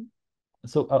emphasis on.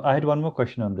 So I had one more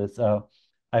question on this.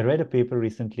 I read a paper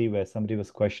recently where somebody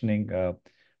was questioning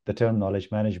the term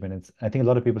knowledge management. I think a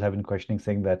lot of people have been questioning,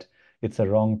 saying that it's a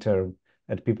wrong term,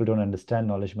 that people don't understand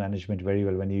knowledge management very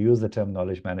well when you use the term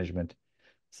knowledge management.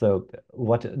 So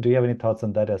do you have any thoughts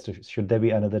on that as to should there be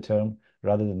another term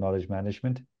rather than knowledge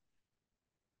management?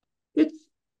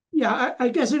 I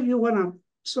guess if you want to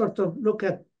sort of look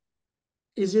at,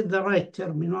 is it the right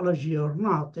terminology or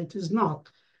not? It is not,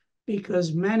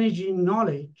 because managing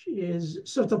knowledge is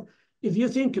sort of, if you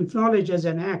think of knowledge as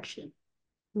an action,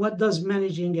 what does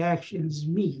managing actions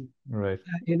mean? Right.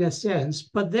 In a sense,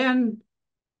 but then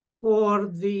for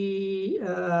the,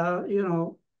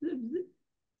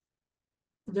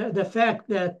 the fact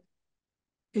that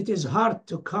it is hard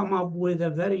to come up with a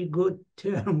very good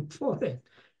term for it.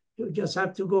 You just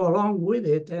have to go along with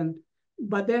it.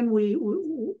 But then we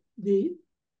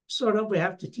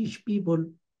have to teach people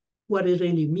what it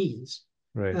really means.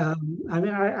 Right.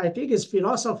 I think its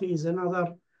philosophy is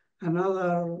another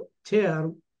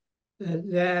term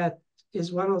that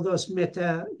is one of those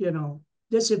meta,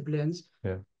 disciplines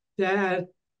that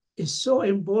is so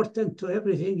important to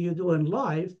everything you do in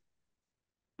life.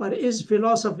 But is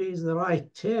philosophy the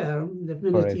right term? The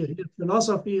minute you hear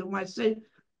philosophy, you might say,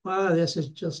 well, this is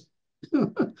just,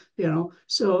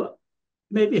 so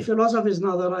maybe philosophy is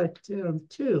not the right term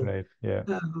too. Right. Yeah.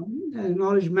 And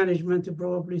knowledge management is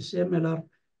probably similar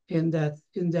in that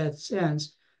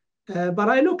sense. But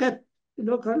I look at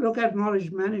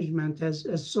knowledge management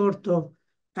as sort of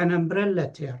an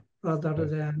umbrella term rather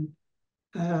than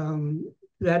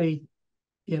very,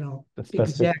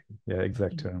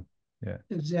 exact term. Yeah.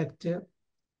 Exact term.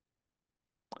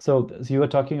 So you were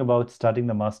talking about starting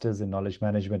the master's in knowledge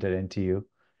management at NTU.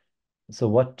 So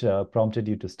what prompted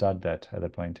you to start that at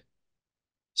that point?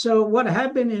 So what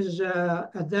happened is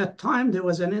at that time, there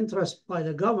was an interest by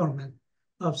the government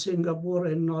of Singapore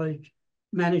in knowledge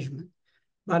management.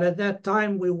 But at that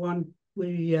time, we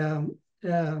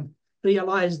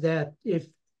realized that if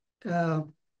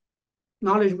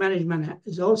knowledge management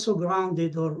is also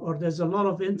grounded or there's a lot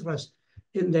of interest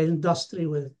in the industry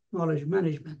with knowledge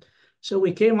management. So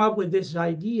we came up with this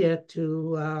idea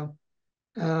to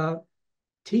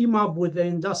team up with the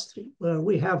industry, where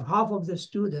we have half of the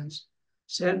students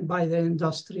sent by the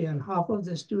industry and half of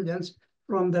the students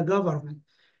from the government.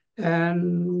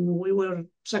 And we were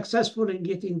successful in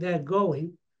getting that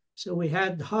going. So we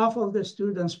had half of the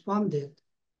students funded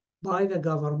by the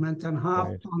government and half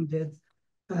funded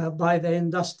by the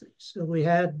industry. So we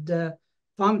had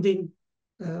funding,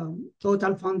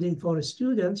 total funding for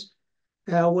students,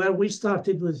 where we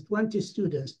started with 20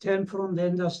 students, 10 from the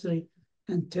industry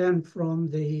and 10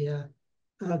 from the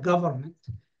government.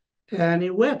 And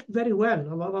it worked very well.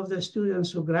 A lot of the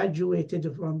students who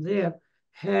graduated from there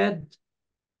had,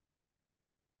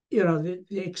 the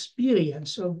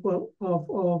experience of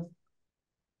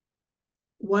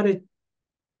what it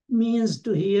means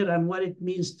to here and what it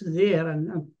means to there.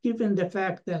 And given the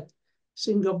fact that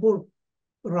Singapore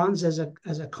runs as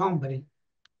a company,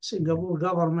 Singapore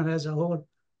government as a whole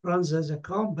runs as a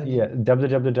company. Yeah,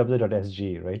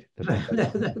 www.sg, right?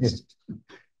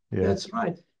 That's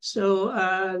right. So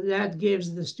that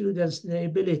gives the students the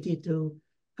ability to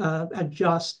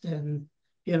adjust, and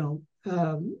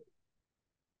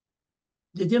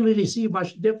they didn't really see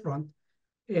much different.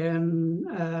 And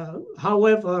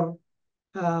however,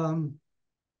 a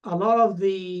lot of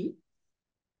the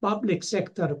public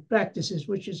sector practices,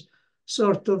 which is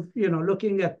sort of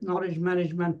looking at knowledge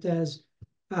management as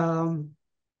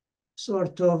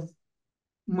sort of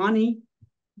money,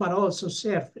 but also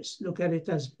service. Look at it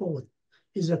as both.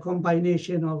 Is a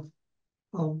combination of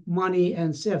money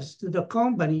and service. To the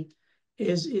company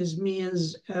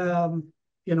means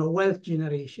wealth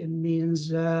generation,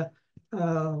 means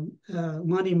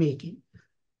money making.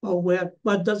 But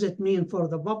what does it mean for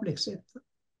the public sector?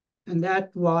 And that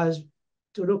was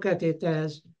to look at it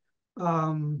as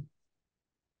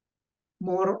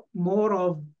more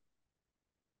of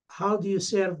how do you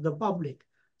serve the public,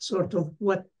 sort of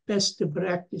what best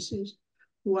practices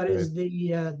what is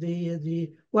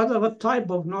what type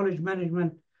of knowledge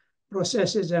management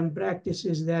processes and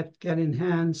practices that can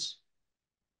enhance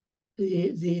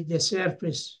the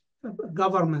service,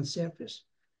 government service.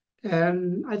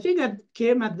 And I think it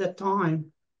came at the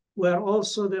time where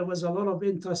also there was a lot of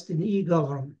interest in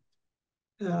e-government.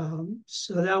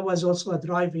 So that was also a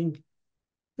driving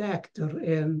factor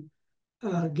in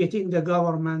getting the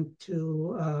government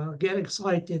to get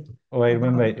excited. Oh, I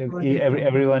remember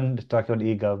everyone talking about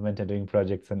e-government and doing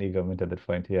projects on e-government at that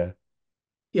point. Yeah.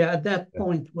 Yeah, at that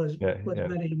point was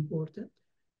very important.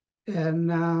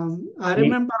 And I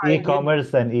remember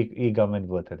e-commerce and e-government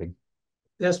both, I think.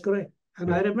 That's correct.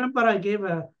 And I remember I gave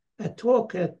a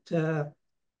talk at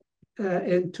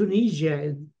in Tunisia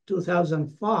in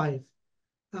 2005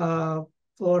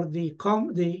 for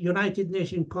the United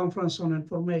Nations Conference on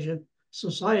Information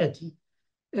Society.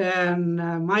 And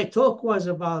my talk was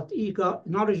about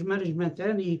knowledge management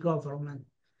and e-government,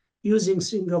 using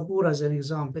Singapore as an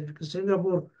example, because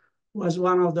Singapore was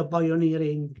one of the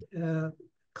pioneering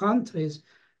countries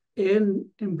in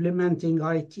implementing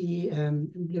IT and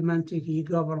implementing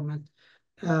e-government.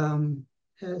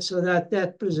 So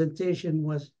that presentation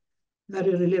was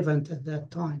very relevant at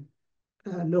that time,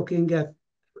 looking at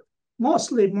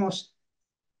most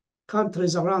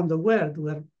countries around the world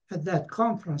were at that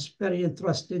conference very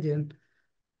interested in,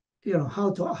 how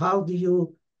do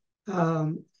you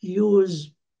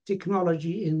use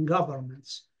technology in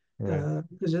governments,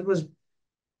 because it was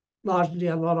largely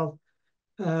a lot of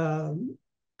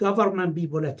government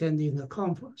people attending the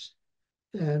conference,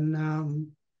 and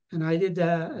I did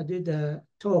a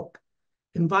talk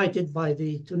invited by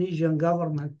the Tunisian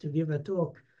government to give a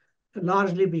talk,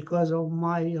 largely because of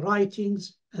my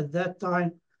writings at that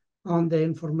time on the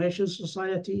information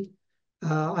society.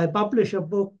 I published a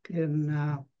book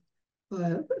at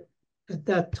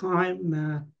that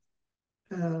time,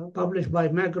 published by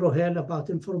McGraw-Hill about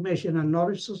information and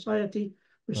knowledge society.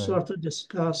 We started to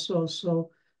discuss also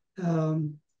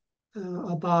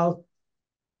about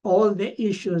all the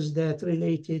issues that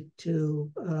related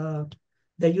to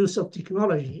the use of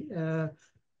technology,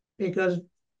 because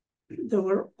there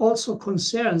were also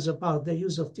concerns about the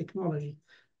use of technology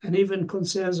and even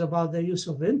concerns about the use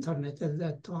of internet at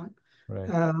that time,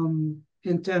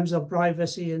 in terms of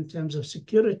privacy, in terms of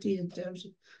security,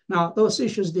 now those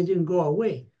issues didn't go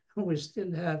away. We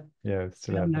still have,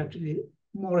 actually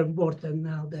more important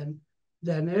now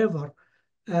than ever.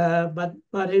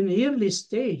 But in the early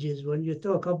stages, when you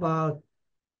talk about,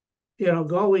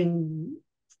 going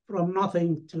from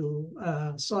nothing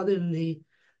to suddenly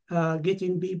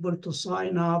getting people to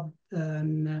sign up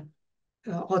and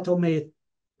automate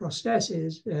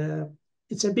processes,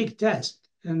 it's a big task,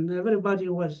 and everybody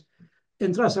was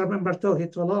interested. I remember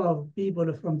talking to a lot of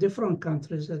people from different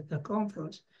countries at the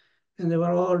conference, and they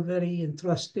were all very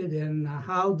interested in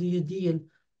how do you deal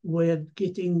with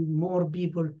getting more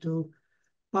people to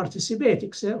participate,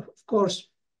 except, of course,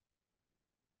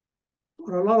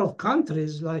 for a lot of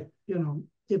countries, like,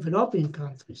 developing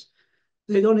countries,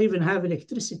 they don't even have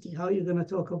electricity. How are you going to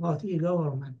talk about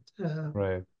e-government?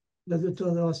 Due to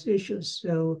those issues.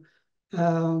 So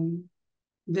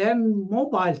then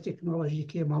mobile technology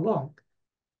came along.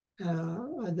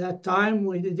 At that time,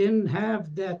 we didn't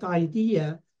have that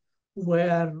idea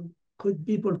where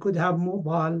people could have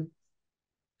mobile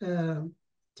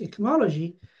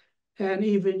technology and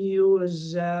even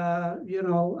use,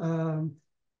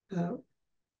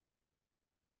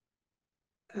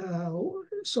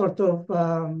 sort of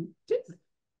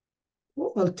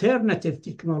alternative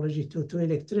technology to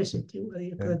electricity, where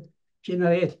you could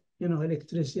generate,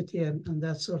 electricity and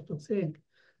that sort of thing,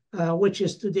 which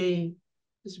is today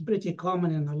is pretty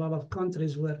common in a lot of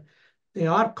countries where they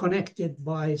are connected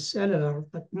by cellular,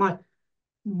 but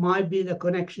might be the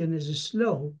connection is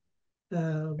slow,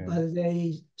 but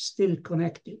they still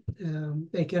connected.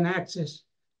 They can access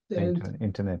the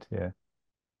internet.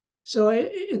 So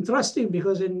interesting,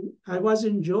 because I was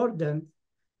in Jordan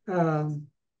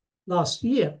last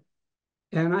year,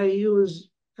 and I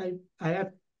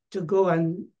had to go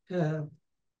and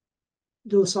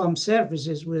do some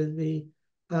services with the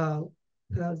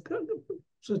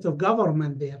sort of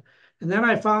government there. And then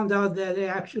I found out that they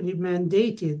actually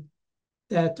mandated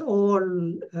that all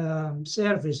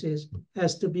services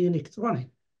has to be electronic.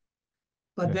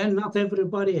 But then not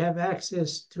everybody have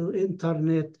access to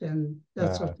internet and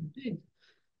that sort of thing.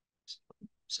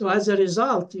 So as a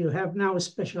result, you have now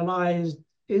specialized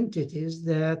entities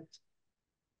that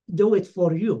do it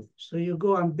for you. So you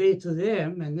go and pay to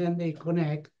them, and then they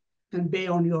connect and pay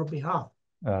on your behalf.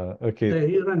 So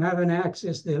you don't have an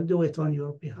access, they'll do it on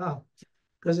your behalf.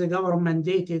 because the government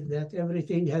mandated that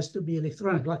everything has to be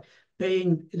electronic, like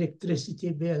paying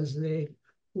electricity bills, the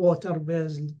water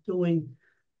bills, doing,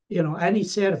 any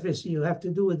service you have to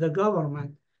do with the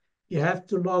government. You have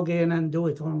to log in and do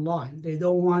it online. They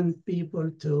don't want people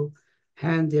to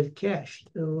handle cash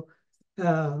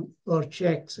or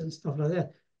checks and stuff like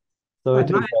that. So But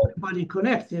it not is everybody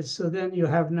connected. So then you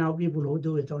have now people who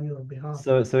do it on your behalf.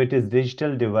 so it is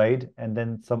digital divide and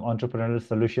then some entrepreneurial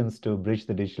solutions to bridge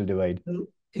the digital divide,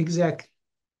 Exactly.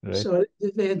 right? So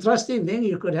the interesting thing,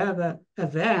 you could have a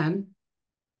van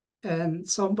and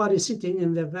somebody sitting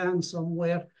in the van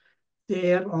somewhere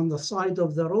there on the side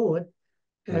of the road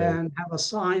and Right. have a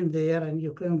sign there, and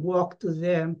you can walk to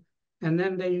them, and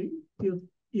then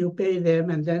you pay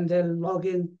them, and then they'll log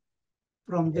in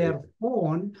from Right. their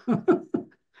phone Yeah.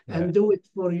 and do it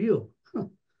for you.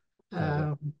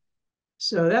 Yeah.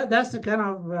 So that's the kind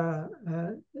of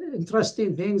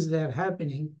interesting things that are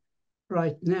happening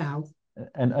right now.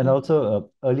 And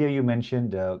also earlier you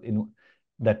mentioned in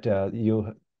that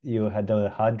you had the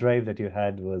hard drive that you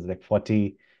had was like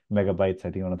 40 megabytes,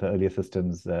 I think one of the earlier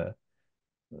systems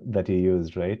that you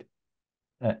used, right?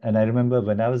 And I remember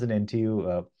when I was in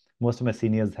NTU, most of my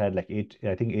seniors had like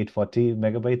I think 840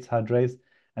 megabytes hard drives.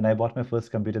 And I bought my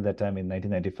first computer that time in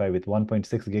 1995 with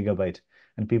 1.6 gigabyte.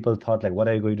 And people thought like, what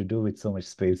are you going to do with so much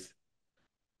space?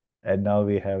 And now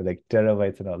we have like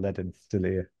terabytes and all that, and it's still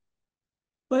here.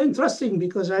 Well, interesting,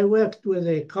 because I worked with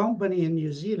a company in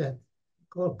New Zealand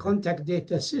called Right. Contact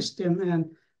Data System,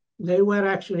 and they were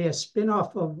actually a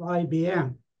spin-off of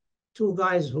IBM. Two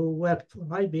guys who worked for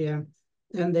IBM,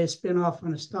 then they spin off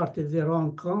and started their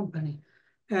own company.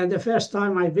 And the first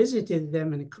time I visited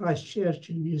them in Christchurch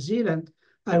in New Zealand,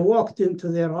 I walked into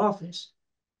their office,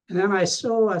 and then I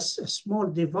saw a small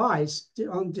device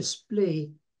on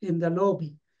display in the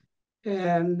lobby.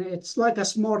 And it's like a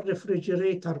small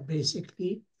refrigerator,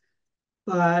 basically.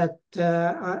 But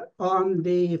on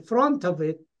the front of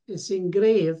it is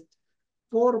engraved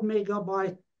 4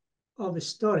 megabyte of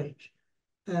storage.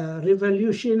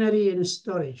 Revolutionary in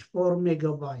storage, 4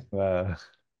 megabyte. Wow.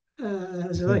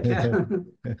 It's like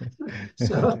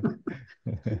so.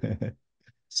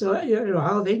 So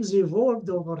how things evolved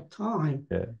over time.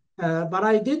 Yeah. But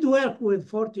I did work with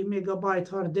 40 megabyte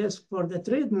hard disk for the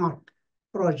trademark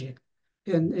project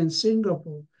in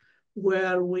Singapore,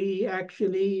 where we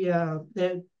actually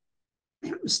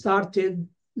started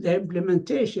the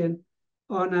implementation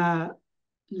on a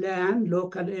LAN,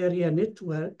 local area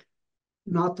network,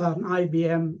 not an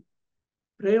IBM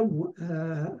frame,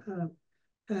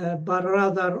 but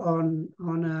rather on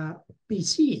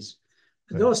PCs.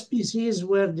 Right. Those PCs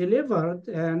were delivered,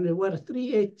 and they were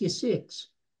 386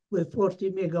 with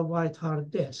 40 megabyte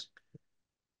hard disk.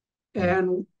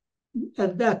 And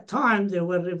at that time, they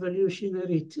were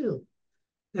revolutionary too,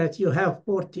 that you have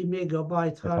 40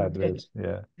 megabyte That hard hard drive. disk,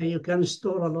 Yeah. and you can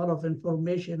store a lot of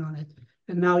information on it.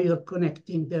 And now you're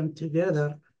connecting them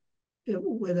together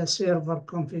with a server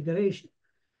configuration.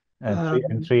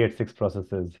 And three at six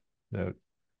processors. So,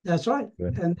 That's right.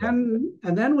 good. And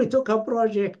Yeah. then we took a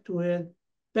project with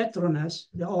Petronas,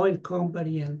 the oil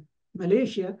company in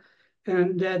Malaysia,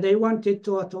 and they wanted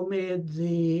to automate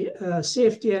the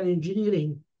safety and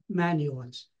engineering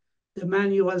manuals, the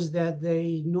manuals that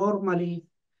they normally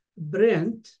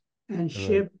print and Right.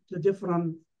 ship to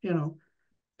different,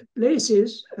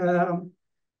 places.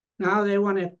 Now they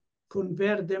want to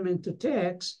convert them into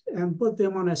text and put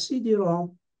them on a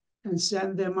CD-ROM and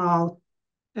send them out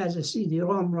as a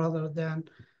CD-ROM rather than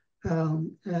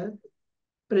um, uh,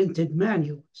 printed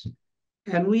manuals.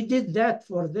 And we did that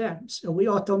for them. So we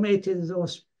automated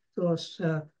those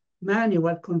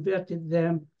manual, converted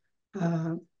them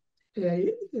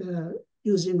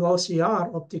using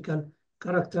OCR, optical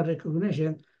character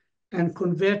recognition, and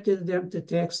converted them to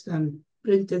text and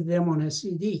printed them on a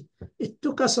CD. It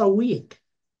took us a week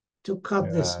to cut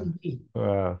the Yeah. CD,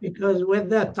 Wow. because with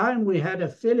that time we had a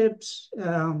Philips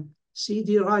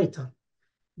CD writer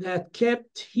that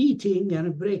kept heating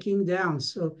and breaking down.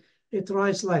 So it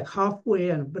rise like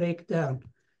halfway and break down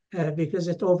because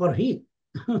it overheat.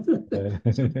 So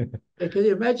I can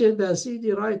imagine the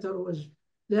CD writer was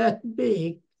that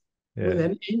big with Yeah.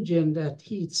 an engine that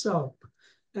heats up.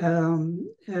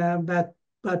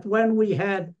 But when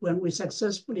we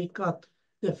successfully cut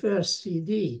the first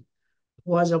CD,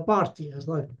 was a party. It was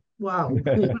like, wow, we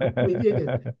did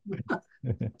it.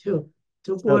 To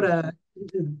put So a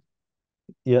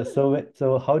yeah,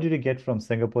 so how did you get from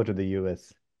Singapore to the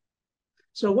US?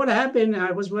 So what happened?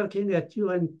 I was working at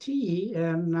UNT,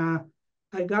 and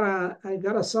I got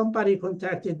a somebody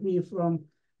contacted me from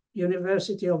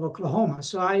University of Oklahoma.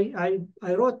 So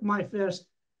I wrote my first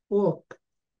book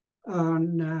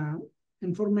on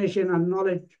Information and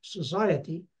Knowledge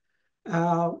Society,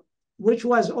 which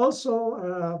was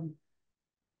also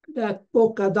that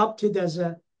book adopted as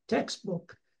a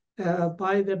textbook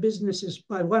by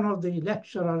one of the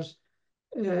lecturers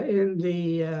in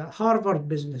the Harvard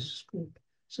Business School.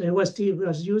 So he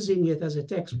was using it as a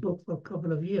textbook for a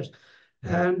couple of years.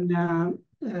 And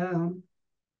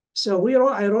so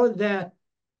I wrote that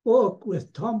book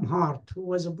with Tom Hart, who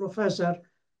was a professor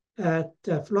at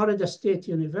Florida State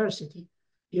University.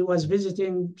 He was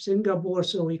visiting Singapore,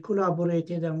 so we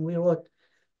collaborated and we wrote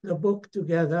the book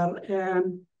together.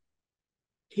 And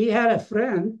he had a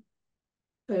friend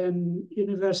in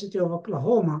University of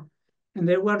Oklahoma, and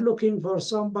they were looking for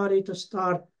somebody to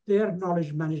start their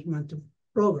knowledge management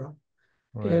program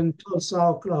in Tulsa,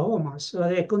 Oklahoma. So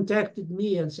they contacted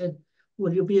me and said,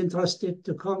 "Will you be interested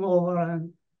to come over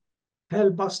and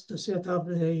help us to set up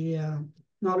the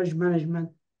knowledge management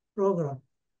program?"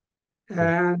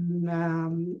 And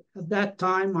at that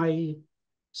time, I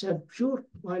said, "Sure,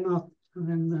 why not?"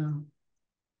 And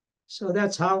so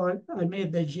that's how I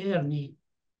made the journey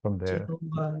from there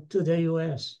to the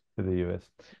U.S. To the U.S.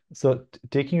 So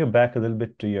taking you back a little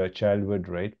bit to your childhood,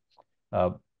 right?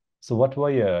 So what were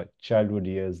your childhood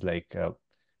years like?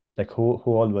 Like who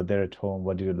all were there at home?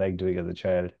 What did you like doing as a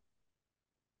child?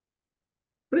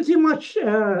 Pretty much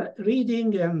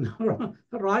reading and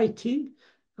writing.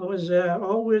 I was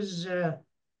always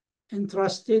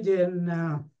interested in.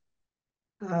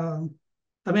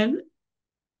 I mean,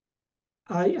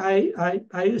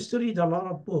 I used to read a lot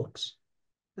of books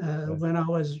when I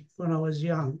was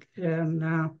young,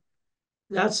 and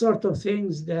that sort of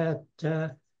things. That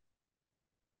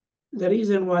the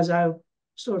reason was I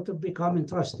sort of become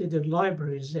interested in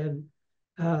libraries and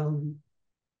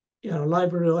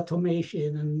library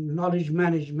automation and knowledge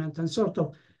management, and sort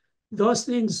of those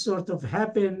things sort of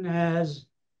happen as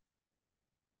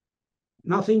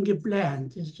nothing you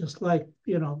planned. It's just like,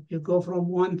 you go from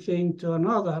one thing to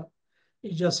another.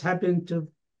 It just happened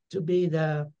to be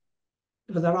the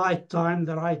right time,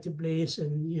 the right place,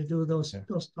 and you do those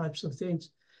types of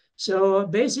things. So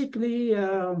basically,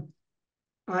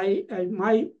 I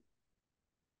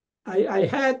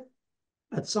had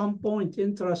at some point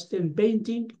interest in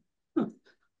painting.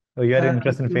 Oh, you had an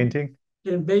interest in painting?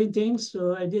 In painting,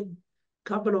 so I did a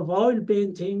couple of oil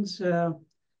paintings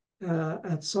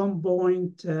at some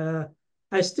point.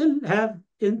 I still have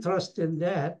interest in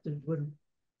that. When,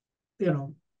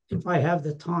 if I have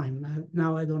the time.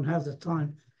 Now I don't have the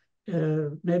time.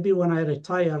 Maybe when I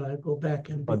retire, I'll go back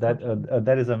and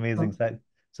that is amazing.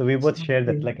 So we both shared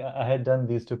that. Like I had done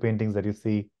these two paintings that you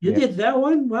see. You did that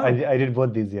one? Wow. I did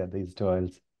both these, these two oil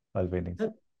paintings.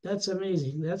 That's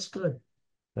amazing. That's good.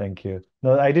 Thank you.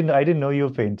 No, I didn't know you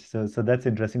paint. So that's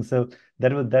interesting. So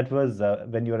that was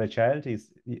when you were a child. You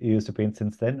used to paint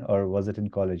since then, or was it in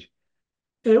college?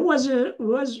 It was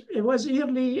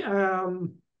early.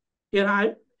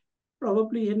 I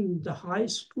probably in the high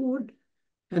school,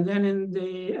 and then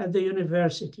at the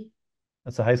university.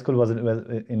 So high school was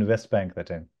in West Bank that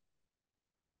time.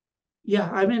 Yeah,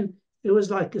 I mean, it was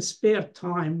like a spare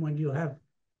time when you have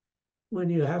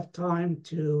time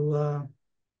to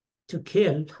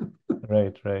kill.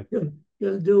 Right.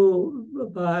 You'll do,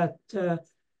 but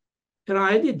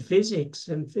I did physics,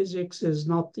 and physics is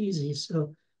not easy.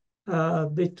 So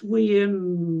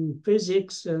between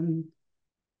physics and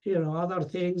other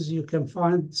things, you can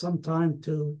find some time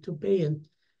to paint.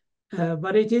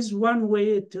 But it is one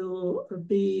way to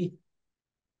be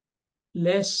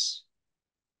less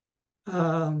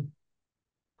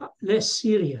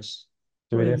serious.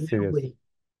 To be less serious.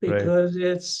 Because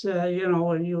it's,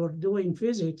 when you're doing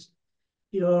physics,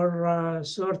 you're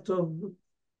sort of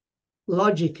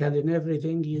logical in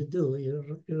everything you do.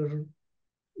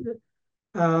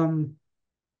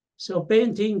 So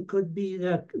painting could be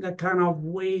the kind of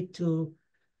way to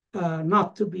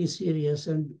not to be serious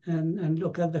and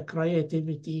look at the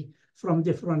creativity from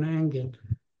different angle.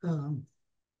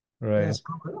 That's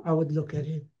how I would look at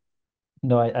it.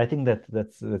 No, I think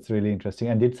that's really interesting.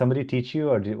 And did somebody teach you,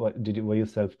 or were you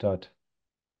self-taught?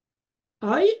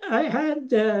 I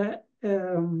had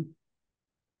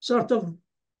sort of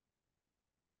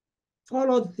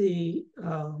followed the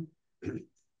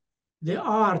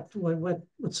art, what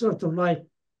sort of like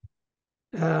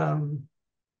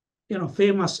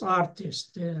famous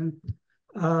artists and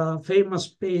famous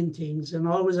paintings, and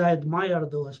always I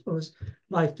admired those. I always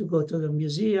like to go to the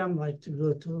museum, like to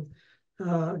go to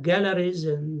galleries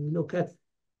and look at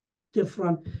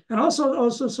different, and also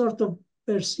sort of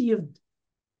perceived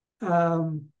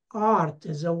art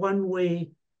as a one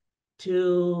way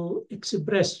to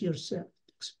express yourself,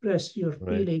 express your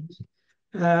feelings,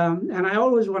 And I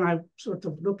always, when I sort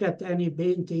of look at any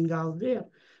painting out there,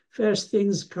 first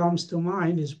things comes to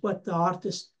mind is what the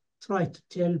artist tried to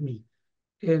tell me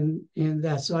in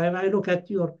that. So if I look at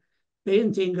your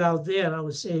painting out there, I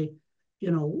would say,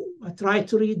 I try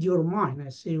to read your mind. I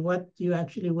say what you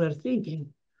actually were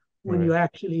thinking when you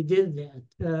actually did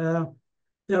that.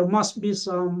 There must be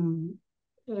some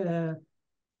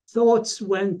thoughts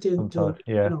went into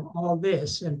all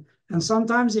this, and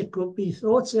sometimes it could be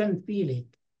thoughts and feeling,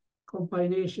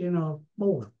 combination of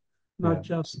both, not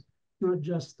just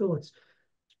thoughts.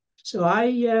 So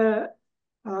I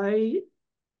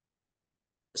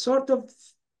sort of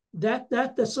that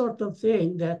the sort of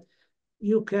thing that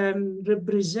you can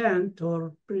represent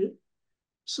or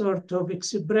sort of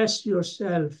express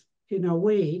yourself in a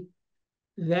way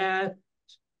that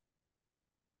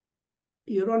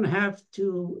you don't have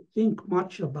to think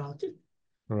much about it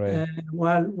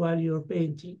while you're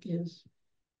painting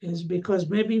is because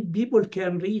maybe people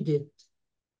can read it,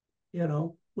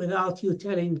 without you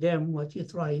telling them what you're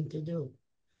trying to do.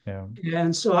 Yeah.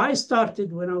 And so I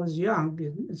started when I was young,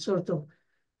 and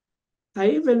I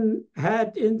even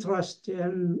had interest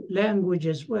in language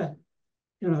as well,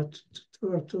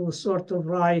 to sort of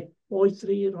write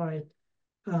poetry, write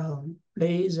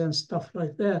plays and stuff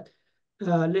like that,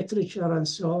 literature and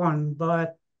so on.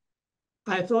 But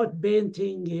I thought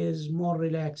painting is more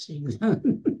relaxing,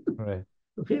 to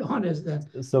be honest.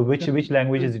 So which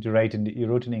languages did you write in? You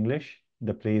wrote in English,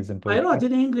 the plays and poetry? I wrote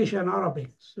in English and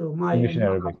Arabic. So my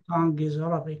mother tongue is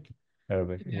Arabic.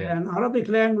 And Arabic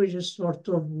language is sort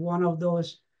of one of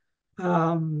those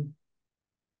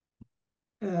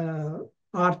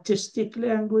artistic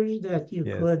language that you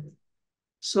could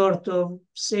sort of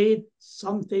say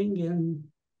something in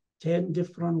 10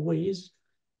 different ways.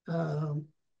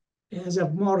 It has a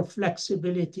more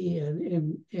flexibility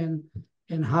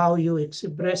in how you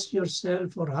express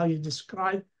yourself or how you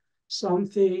describe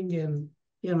something, and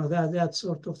that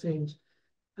sort of things.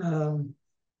 But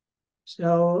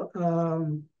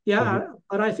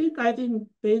I think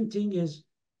painting is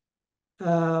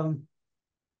a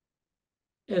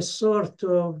sort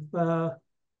of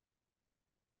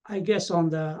I guess on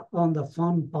the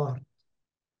fun part.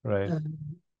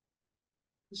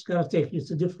 It's gonna take you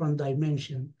to different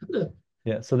dimension.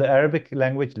 Yeah. So the Arabic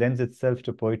language lends itself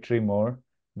to poetry more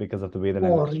because of the way the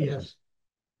language. Yes.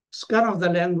 It's kind of the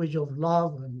language of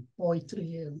love and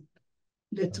poetry and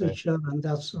literature and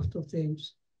that sort of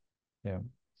things. Yeah.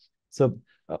 So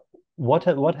what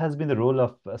has been the role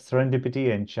of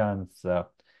serendipity and chance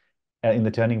in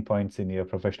the turning points in your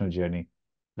professional journey?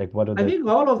 Like what are I think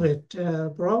all of it.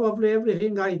 Probably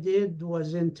everything I did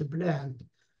wasn't planned.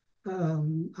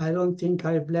 I don't think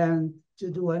I planned to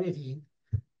do anything.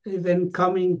 Even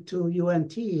coming to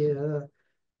UNT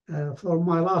for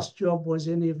my last job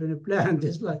wasn't even planned.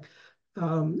 It's like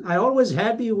I always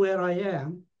happy where I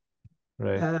am,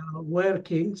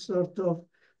 working sort of,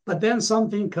 but then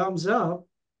something comes up,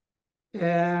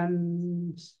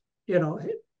 and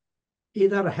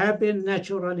either happen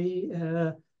naturally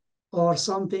or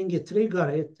something trigger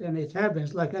it, and it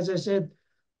happens. Like as I said,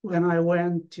 when I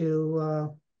went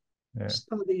to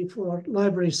study for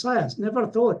library science, never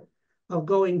thought of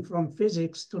going from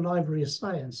physics to library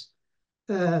science.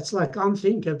 It's like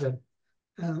unthinkable.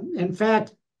 In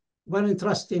fact, one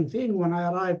interesting thing, when I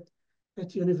arrived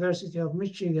at University of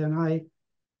Michigan, I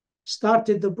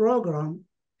started the program,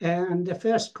 and the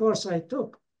first course I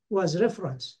took was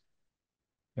reference.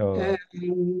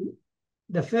 And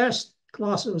the first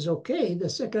class was okay. The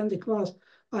second class,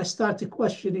 I started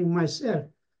questioning myself.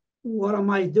 What am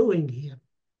I doing here?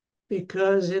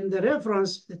 Because in the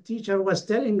reference, the teacher was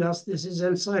telling us this is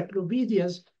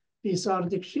encyclopedias, these are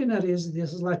dictionaries.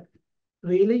 This is like,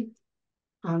 really?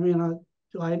 I mean,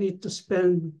 do I need to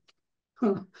spend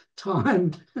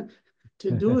time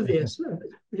to do this?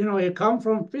 You come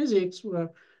from physics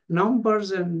where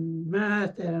numbers and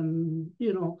math and,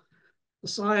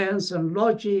 science and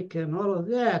logic and all of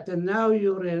that. And now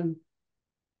you're in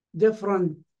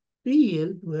different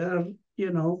field where,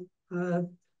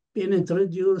 been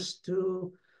introduced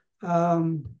to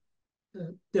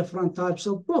different types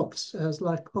of books. As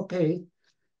like, okay.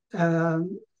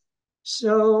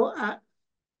 So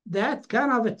that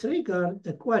kind of a trigger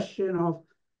the question of,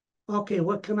 okay,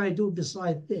 what can I do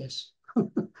beside this?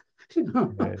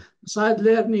 Beside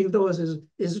learning those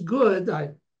is good.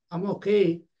 I'm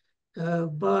okay.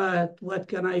 But what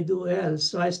can I do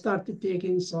else? So I started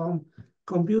taking some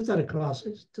computer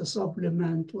classes to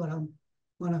supplement what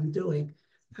I'm doing,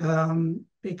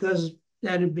 because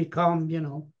then it become,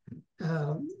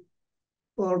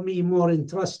 for me more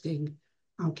interesting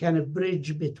and kind of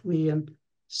bridge between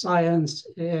science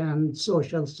and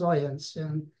social science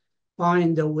and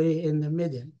find a way in the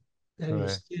middle that you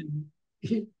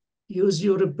still use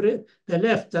your brain, the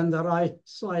left and the right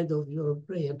side of your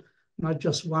brain, not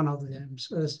just one of them.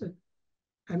 So,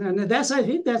 and that's, I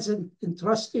think that's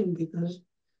interesting, because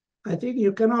I think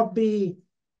you cannot be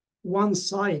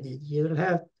one-sided. You'll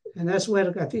have, and that's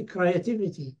where I think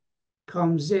creativity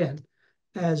comes in,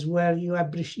 as where you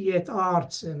appreciate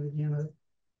arts and, you know,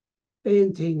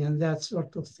 painting and that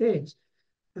sort of things.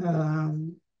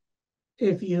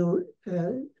 If you,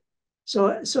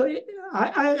 so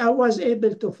I was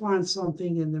able to find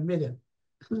something in the middle,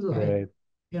 like,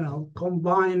 you know,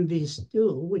 combine these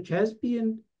two, which has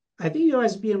been, I think it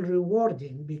has been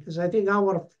rewarding, because I think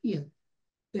our field,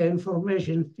 the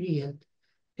information field,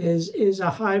 is a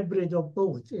hybrid of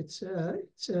both. It's a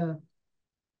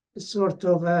sort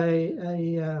of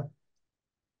the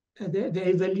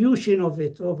evolution of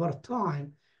it over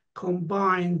time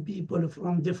combined people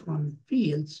from different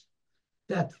fields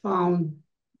that found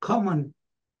common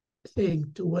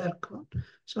thing to work on.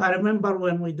 So I remember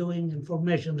when we're doing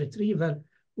information retrieval,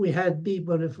 we had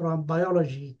people from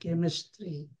biology,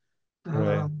 chemistry,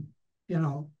 you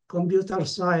know, computer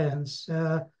science,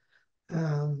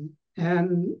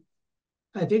 and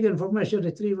I think information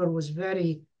retrieval was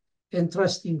very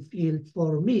interesting field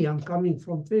for me. I'm coming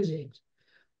from physics.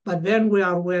 But then we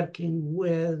are working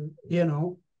with, you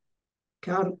know,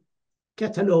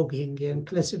 cataloging and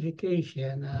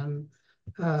classification and,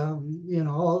 you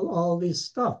know, all this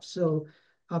stuff. So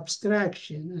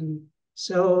abstraction. And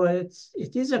so it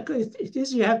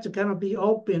is, you have to kind of be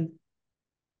open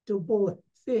to both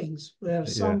things, where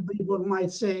some people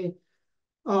might say,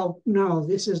 oh, no,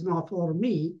 this is not for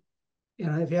me. You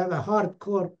know, if you have a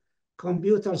hardcore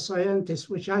computer scientist,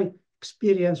 which I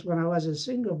experienced when I was in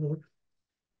Singapore,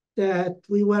 that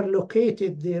we were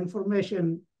located, the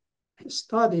information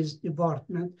studies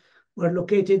department were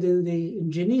located in the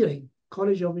engineering,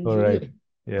 College of Engineering.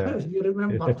 If you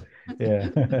remember.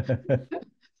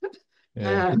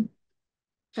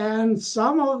 And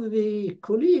some of the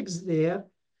colleagues there,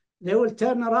 they will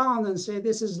turn around and say,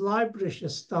 this is library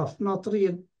stuff, not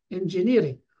real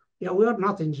engineering. Yeah, we're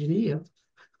not engineers.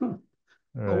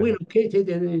 We're located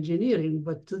in engineering,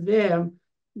 but to them,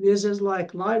 this is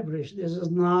like library. This is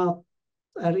not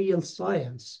a real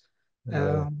science.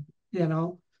 You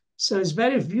know, so it's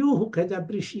very few who can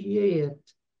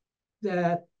appreciate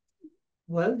that,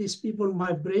 well, these people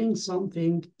might bring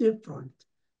something different.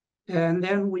 And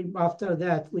then after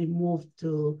that, we moved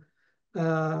to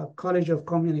College of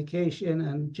Communication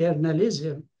and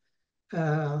Journalism,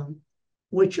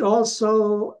 which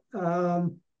also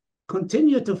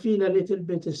continue to feel a little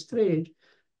bit strange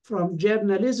from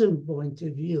journalism point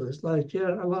of view. It's like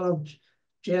a lot of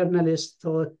journalists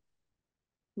thought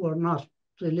were not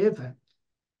relevant.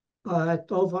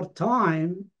 But over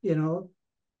time, you know,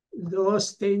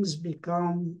 those things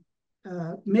become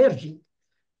merging.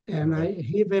 And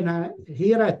even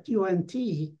here at UNT,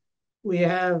 we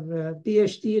have a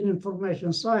PhD in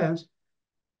information science.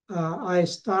 I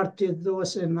started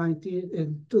those in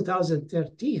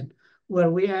 2013,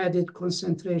 where we added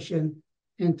concentration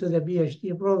into the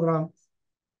PhD program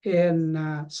in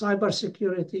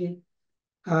cybersecurity,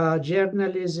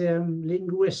 journalism,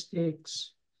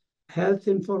 linguistics, health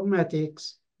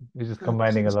informatics. You're just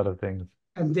combining a lot of things.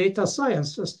 And data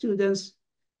science. So students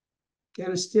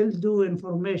can still do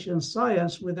information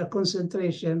science with a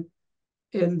concentration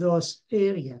in those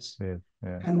areas.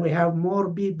 And we have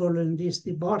more people in these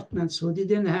departments who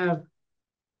didn't have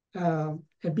a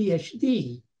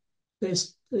PhD.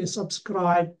 They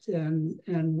subscribed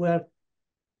and worked,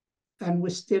 and we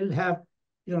still have,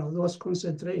 you know, those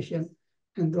concentration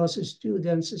and those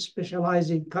students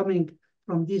specializing, coming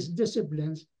from these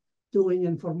disciplines, doing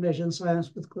information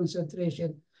science with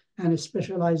concentration and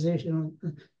specialization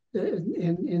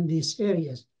in these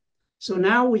areas. So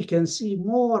now we can see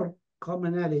more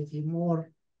commonality,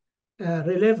 more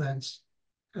relevance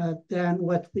than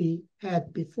what we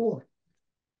had before.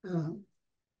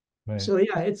 So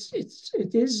yeah, it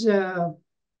is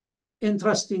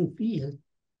interesting field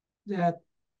that,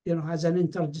 you know, as an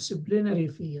interdisciplinary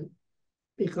field,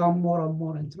 become more and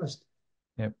more interesting.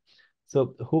 Yep.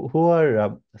 So who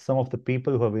are some of the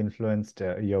people who have influenced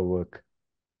your work?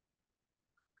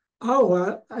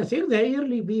 Oh, I think the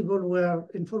early people were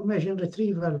information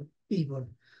retrieval people.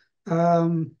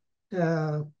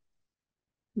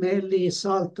 Mainly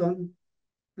Salton.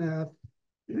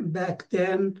 Back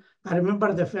then, I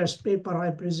remember the first paper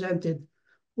I presented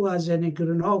was in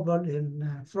Grenoble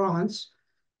in France,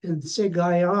 in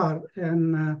CIR,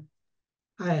 and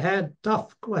I had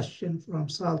tough questions from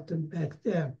Salton back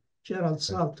then. Gerald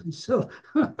Salton. So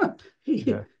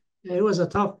he was a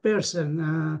tough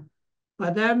person.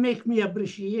 But that make me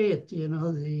appreciate,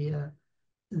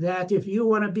 that if you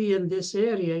want to be in this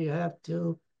area, you have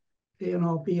to,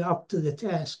 be up to the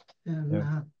task.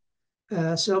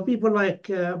 And so people like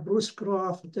Bruce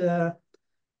Croft,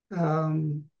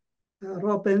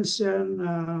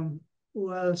 Robinson,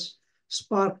 who else?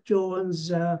 Spark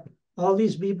Jones, all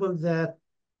these people that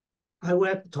I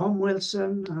worked, Tom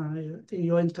Wilson,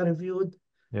 you interviewed.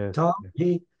 Yes. Tom,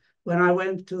 when I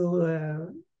went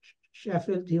to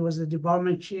Sheffield, he was the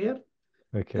department chair.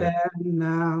 Okay.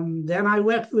 And then I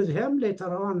worked with him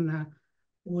later on.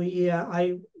 We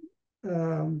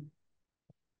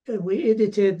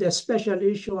edited a special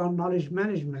issue on knowledge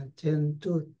management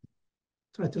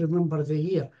try to remember the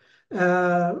year,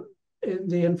 in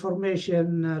the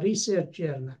Information Research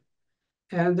Journal.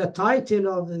 And the title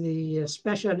of the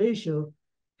special issue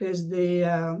is the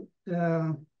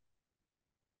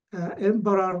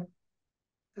Emperor,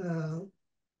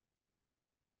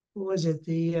 what was it?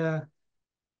 The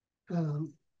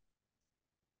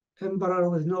Emperor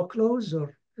with no clothes,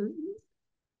 or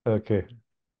Okay.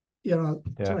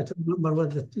 try to remember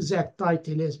what the exact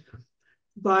title is.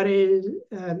 But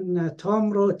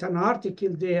Tom wrote an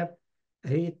article there.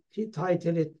 He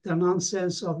titled it "The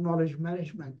Nonsense of Knowledge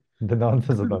Management." The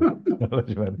nonsense of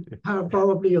knowledge management.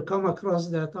 Probably you come across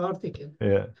that article.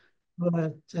 Yeah.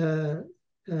 But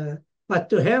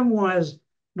to him was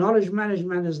knowledge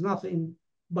management is nothing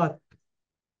but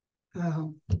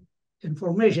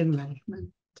information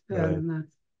management, and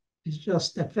it's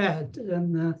just a fad.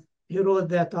 And he wrote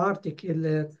that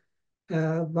article.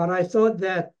 But I thought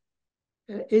that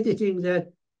editing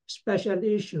that special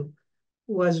issue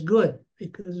was good,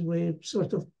 because we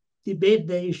sort of debate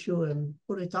the issue and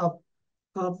put it up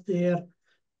there.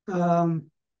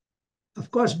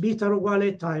 Of course, Peter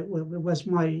Wallet was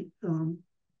my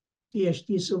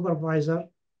PhD supervisor.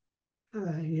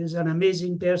 He is an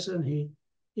amazing person. He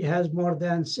has more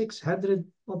than 600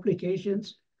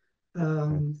 publications.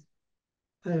 One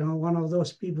of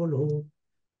those people who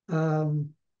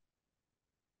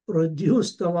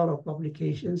produced a lot of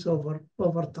publications over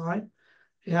time.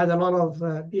 He had a lot of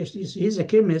PhDs. He's a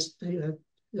chemist. He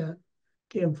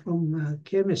came from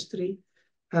chemistry.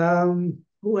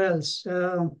 Who else?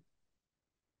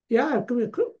 We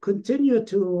continue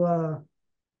to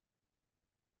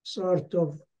sort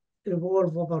of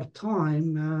evolve over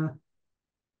time.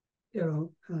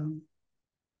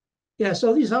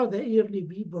 So these are the early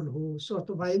people who sort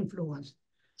of are influenced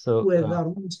with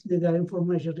mostly the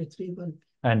information retrieval.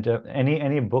 And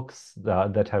any books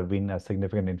that have been a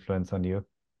significant influence on you?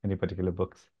 Any particular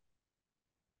books?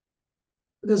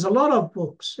 There's a lot of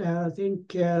books. I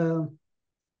think in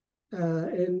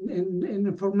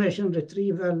information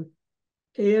retrieval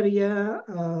area,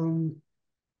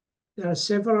 there are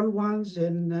several ones.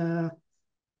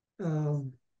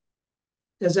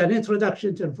 There's an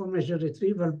introduction to information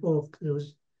retrieval book that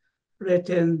was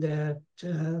written that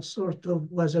sort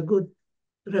of was a good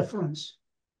reference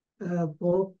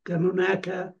book.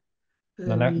 Nonaka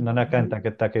and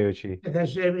Takeuchi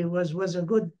was a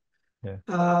good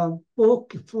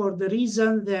book for the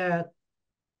reason that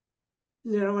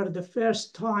they were the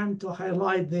first time to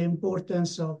highlight the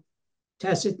importance of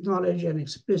tacit knowledge and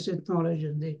explicit knowledge,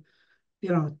 and the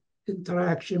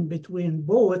interaction between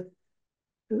both.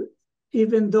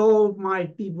 Even though my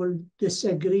people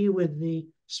disagree with the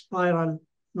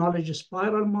knowledge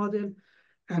spiral model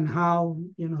and how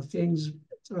things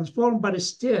transform, but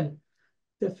still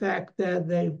the fact that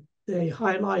they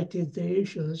highlighted the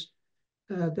issues,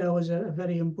 that was a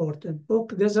very important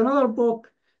book. There's another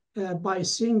book by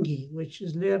Singhi, which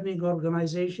is Learning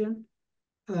Organization.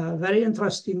 Very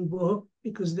interesting book,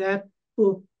 because that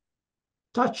book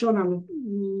touched on a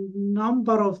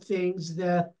number of things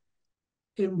that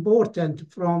important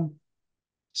from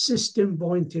system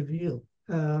point of view.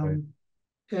 And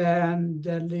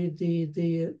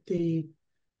the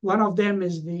one of them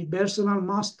is the personal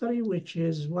mastery, which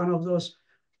is one of those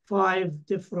 5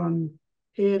 different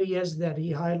areas that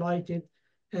he highlighted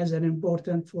as an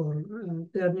important for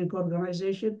learning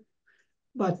organization.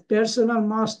 But personal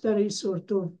mastery is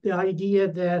sort of the idea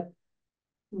that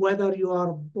whether you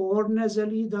are born as a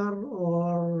leader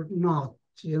or not,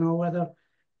 whether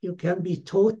you can be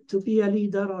taught to be a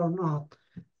leader or not.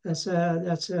 That's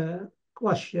a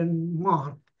question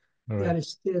mark that is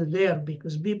still there,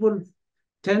 because people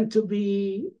tend to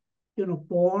be,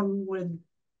 born with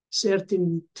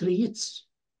certain traits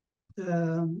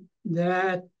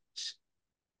that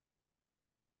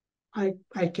I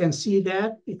can see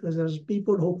that, because there's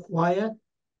people who are quiet,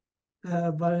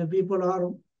 but people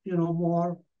are,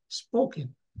 more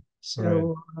spoken.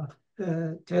 So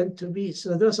tend to be,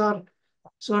 so those are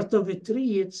sort of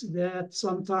traits that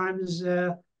sometimes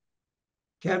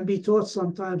can be taught,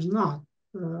 sometimes not.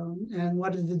 And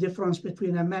what is the difference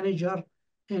between a manager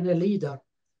and a leader?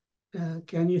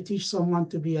 Can you teach someone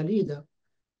to be a leader?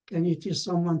 Can you teach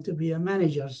someone to be a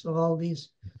manager? So all these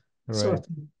sort of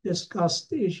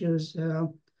discussed issues.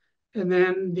 And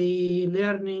then the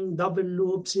learning, double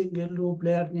loop, single loop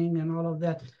learning, and all of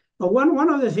that. But one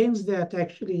of the things that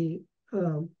actually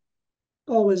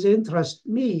always interests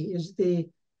me is the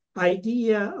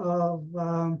idea of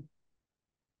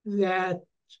that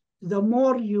the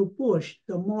more you push,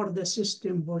 the more the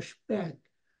system push back,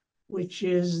 which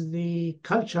is the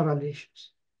cultural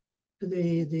issues,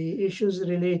 the issues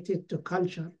related to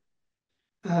culture,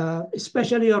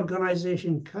 especially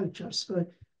organization culture.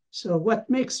 So what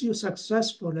makes you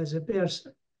successful as a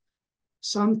person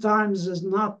sometimes is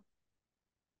not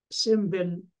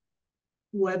simple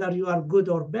whether you are good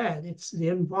or bad. It's the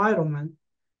environment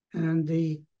and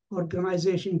the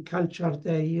organization culture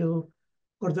that you,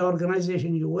 or the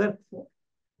organization you work for.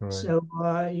 So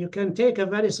you can take a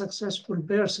very successful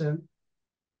person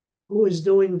who is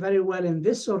doing very well in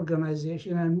this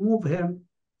organization and move him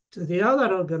to the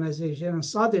other organization, and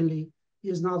suddenly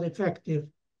he's not effective,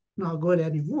 not good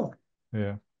anymore.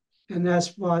 Yeah. And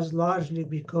that was largely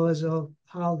because of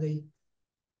how the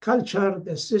culture,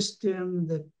 the system,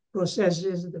 the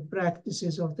processes, the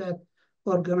practices of that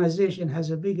organization has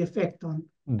a big effect on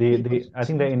I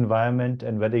think the environment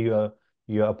and whether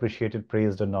you're appreciated,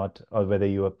 praised or not, or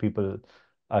whether people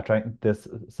are trying this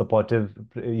supportive,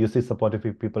 you see supportive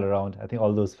people around. I think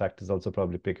all those factors also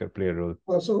probably play a role.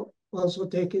 Also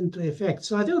take into effect.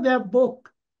 So I think that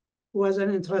book was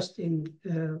an interesting.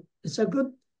 It's a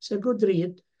good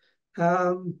read,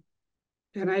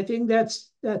 and I think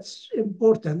that's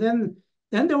important.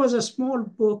 Then there was a small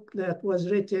book that was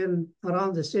written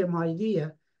around the same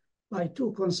idea by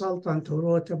two consultants who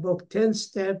wrote a book, 10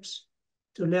 Steps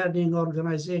to Learning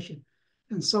Organization.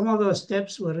 And some of those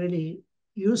steps were really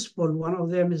useful. One of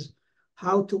them is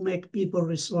how to make people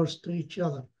resource to each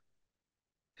other.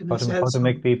 And how to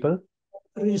make people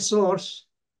resource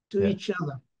to each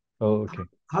other. Oh, okay.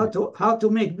 How to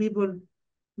make people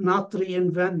not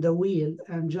reinvent the wheel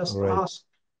and just ask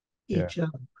each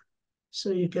other.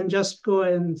 So you can just go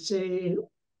and say,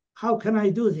 how can I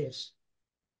do this?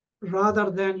 Rather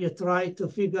than you try to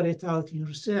figure it out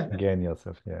yourself. Again,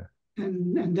 yourself, yeah.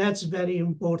 And that's very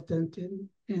important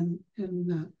in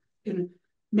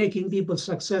making people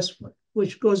successful,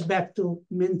 which goes back to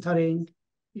mentoring,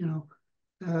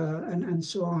 and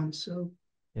so on. So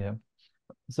yeah.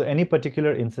 So any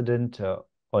particular incident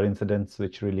or incidents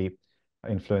which really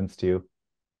influenced you?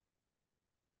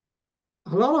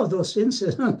 A lot of those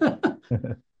incidents,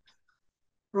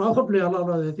 probably a lot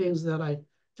of the things that I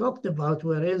talked about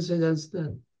were incidents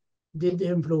that did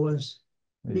influence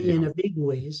me in a big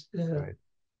ways.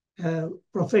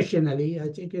 Professionally, I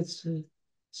think it's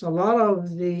a lot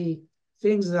of the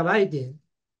things that I did,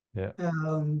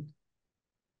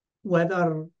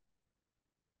 whether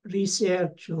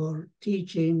research or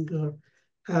teaching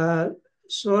or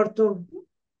sort of,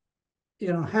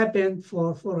 happened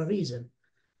for a reason.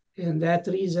 And that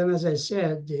reason, as I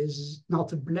said, is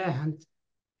not bland.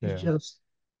 It's just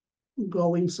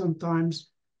going sometimes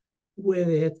with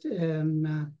it.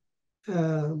 And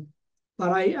but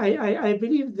I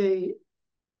believe the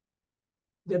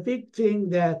big thing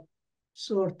that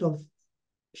sort of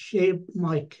shaped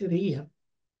my career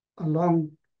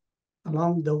along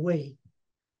the way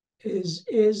is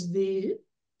the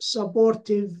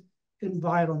supportive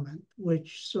environment,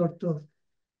 which sort of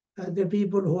the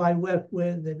people who I work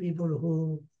with, the people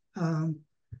who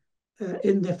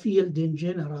in the field in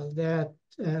general, that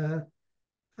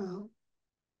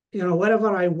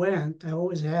wherever I went, I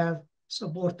always have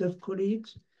supportive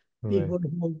colleagues, people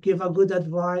who give a good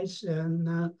advice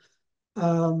and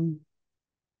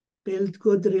build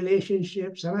good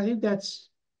relationships, and I think that's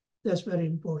very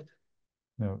important.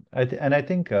 No, I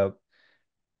think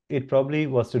it probably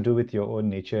was to do with your own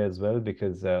nature as well,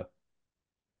 because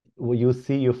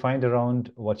you find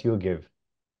around what you give,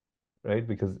 right?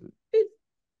 Because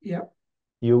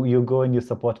you go and you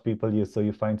support people, so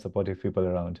you find supportive people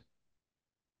around.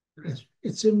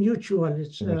 It's a mutual.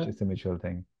 It's a mutual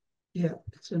thing. Yeah,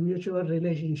 it's a mutual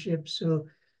relationship. So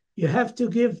you have to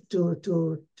give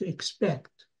to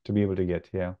expect. To be able to get,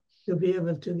 yeah. To be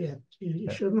able to get.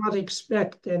 You should not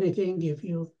expect anything if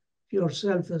you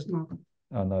yourself is not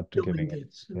giving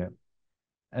it. So. Yeah.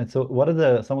 And so what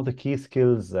are some of the key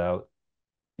skills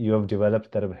you have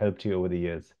developed that have helped you over the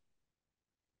years?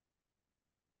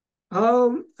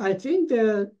 I think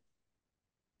the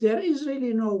there is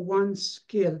really no one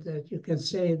skill that you can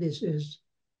say this is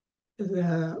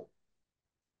the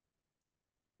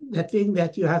thing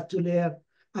that you have to learn.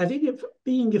 I think if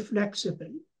being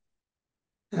flexible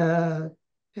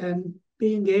and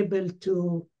being able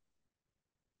to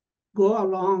go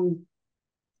along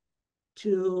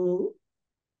to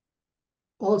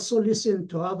also listen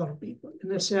to other people in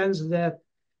the sense that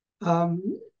I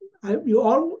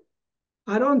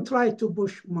don't try to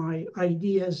push my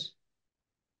ideas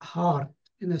hard.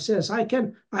 In a sense, I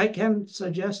can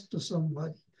suggest to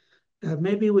somebody,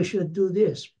 maybe we should do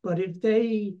this. But if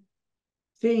they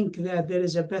think that there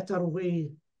is a better way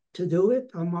to do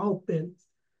it, I'm open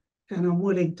and I'm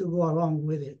willing to go along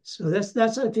with it. So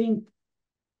that's I think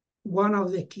one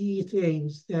of the key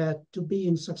things that to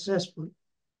being successful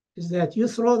is that you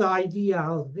throw the idea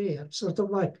out there, sort of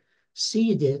like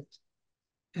seed it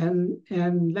and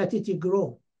let it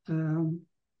grow.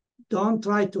 Don't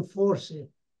try to force it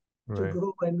to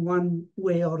grow in one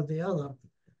way or the other,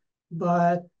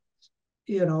 but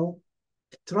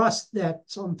trust that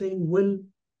something will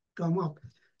come up.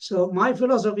 So my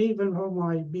philosophy, even for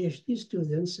my PhD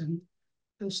students and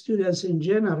students in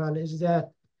general, is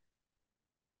that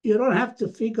you don't have to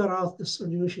figure out the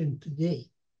solution today.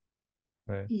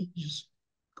 Right. You just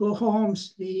go home,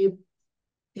 sleep,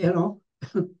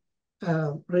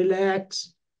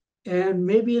 relax, and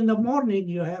maybe in the morning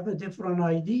you have a different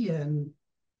idea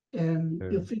and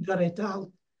you figure it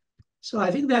out. So I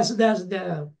think that's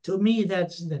to me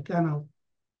that's the kind of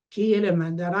key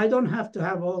element, that I don't have to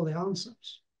have all the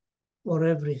answers for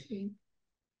everything.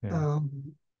 Yeah.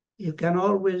 You can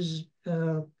always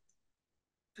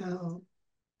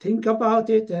think about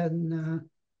it, and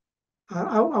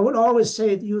I would always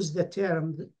say, use the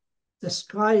term, the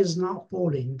sky is not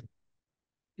falling.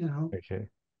 Okay.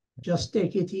 Just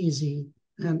take it easy,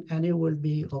 and it will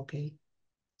be okay.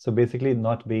 So basically,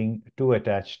 not being too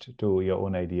attached to your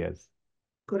own ideas.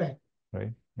 Correct.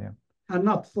 Right. Yeah. And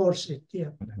not force it. Yeah.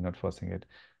 Not forcing it.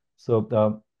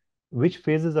 So, which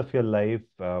phases of your life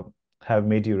have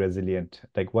made you resilient?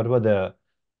 Like, what were the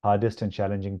hardest and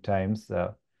challenging times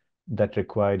that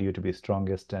required you to be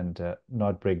strongest and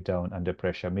not break down under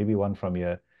pressure? Maybe one from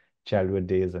your childhood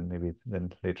days and maybe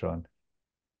then later on.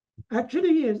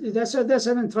 Actually, that's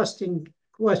an interesting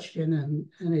question,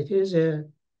 and it is a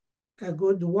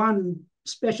good one,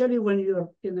 especially when you're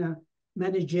in a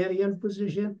managerial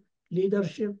position,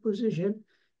 leadership position,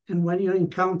 and when you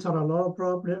encounter a lot of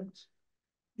problems.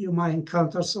 You might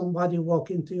encounter somebody walk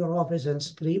into your office and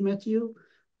scream at you,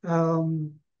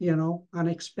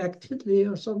 unexpectedly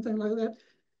or something like that.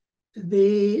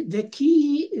 The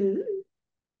key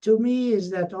to me is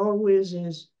that always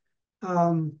is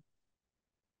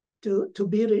to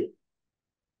be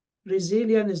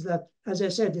resilient, is that, as I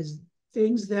said, is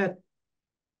things that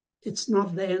it's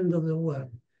not the end of the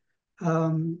world.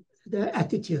 The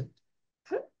attitude,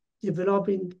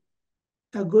 developing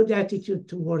a good attitude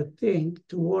toward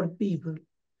people,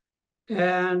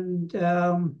 and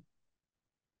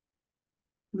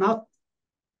not.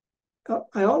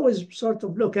 I always sort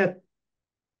of look at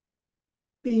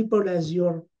people as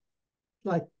you're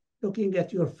like looking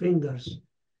at your fingers.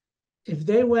 If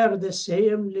they were the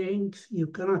same length, you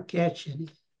cannot catch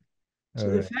anything. So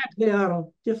the fact they are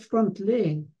different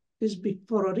length is big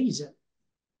for a reason,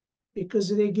 because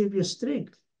they give you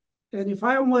strength. And if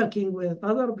I'm working with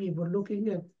other people, looking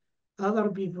at other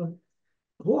people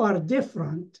who are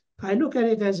different, I look at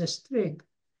it as a strength.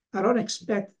 I don't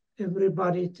expect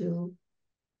everybody to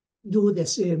do the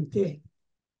same thing.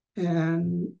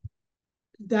 And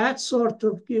that sort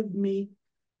of give me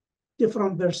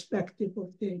different perspective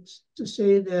of things, to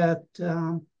say that,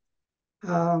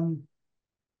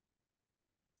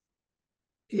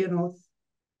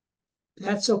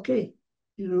 that's okay,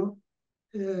 to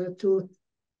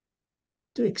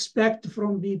expect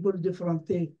from people different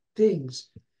things.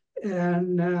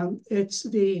 And it's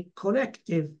the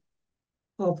collective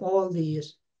of all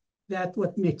these that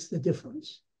what makes the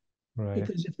difference. Right.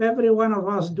 Because if every one of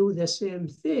us do the same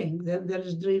thing, then there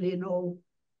is really no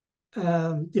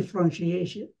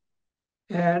differentiation.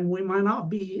 And we might not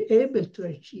be able to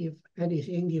achieve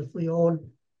anything if we all,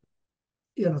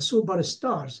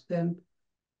 superstars. Then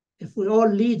if we all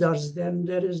leaders, then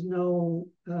there is no,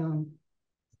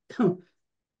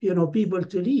 people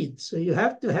to lead. So you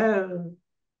have to have,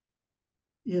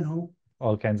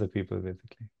 all kinds of people,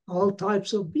 basically. all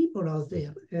types of people out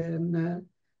there. And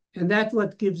that's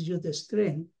what gives you the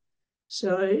strength.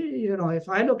 So, if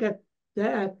I look at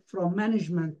that from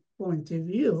management point of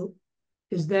view,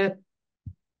 is that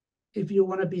if you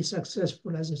want to be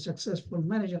successful as a successful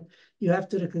manager, you have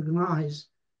to recognize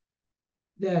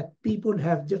that people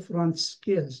have different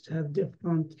skills, have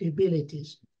different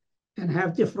abilities, and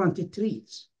have different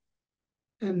traits.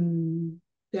 And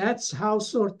that's how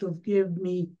sort of give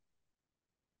me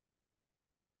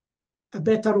a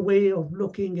better way of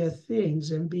looking at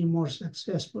things and be more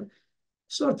successful.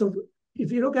 Sort of,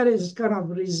 if you look at it, it's kind of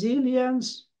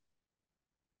resilience,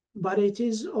 but it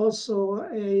is also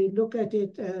a look at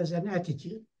it as an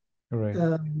attitude. Right.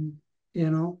 You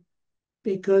know,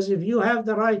 because if you have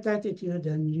the right attitude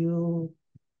and you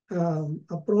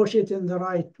approach it in the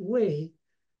right way,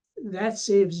 that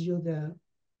saves you the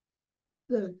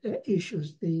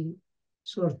issues, the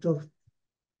sort of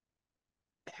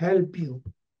help you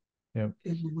Yeah.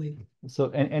 in a way. So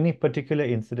any particular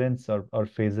incidents or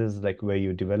phases like where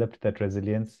you developed that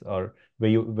resilience or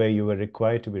where you were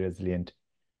required to be resilient?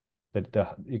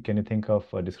 Can you think of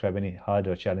or describe any hard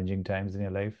or challenging times in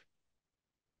your life?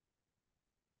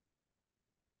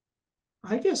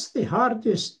 I guess the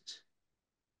hardest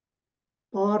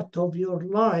part of your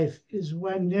life is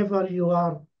whenever you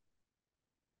are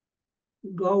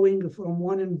going from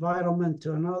one environment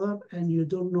to another and you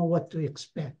don't know what to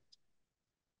expect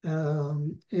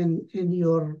in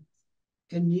your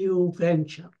a new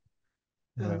venture.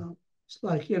 Right. It's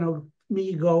like,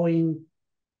 me going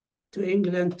to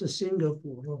England to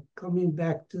Singapore or coming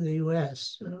back to the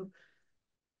US.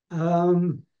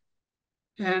 And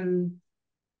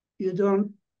you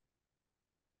don't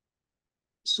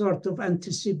sort of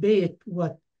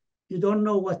you don't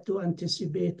know what to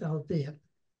anticipate out there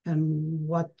and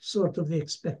what sort of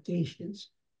expectations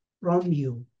from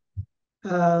you.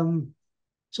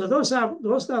 So those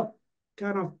are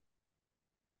kind of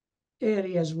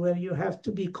areas where you have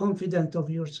to be confident of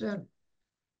yourself.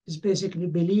 It's basically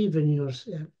believe in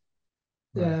yourself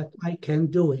that I can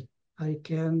do it. I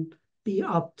can be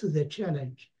up to the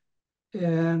challenge.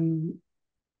 And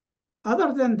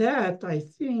other than that, I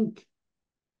think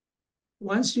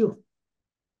once you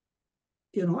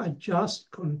adjust,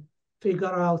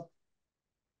 figure out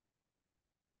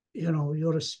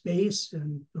your space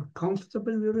and you're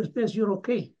comfortable with your space, you're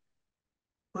okay.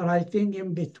 But I think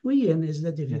in between is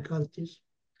the difficulties.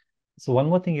 So one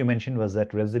more thing you mentioned was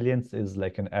that resilience is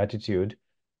like an attitude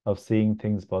of seeing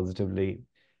things positively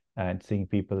and seeing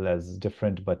people as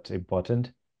different but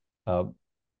important. Uh,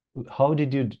 how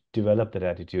did you develop that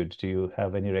attitude? Do you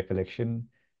have any recollection?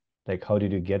 Like, how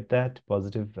did you get that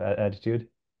positive attitude?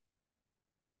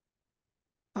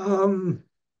 I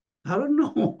don't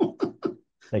know.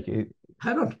 Like,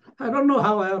 I don't know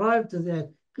how I arrived at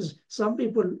that, because some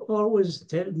people always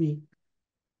tell me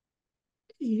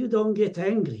you don't get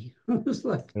angry. It's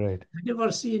like right, I've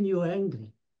never seen you angry.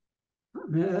 I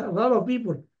mean, a lot of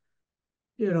people,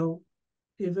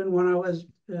 even when I was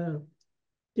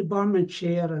department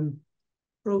chair and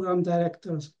program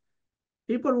directors,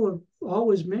 people would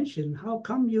always mention, how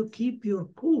come you keep your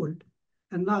cool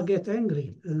and not get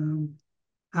angry? And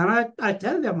I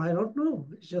tell them, I don't know.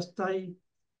 It's just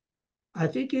I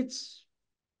think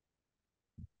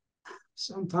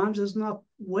sometimes it's not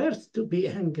worth to be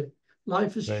angry.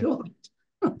 Life is right, short.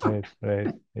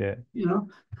 right. Yeah,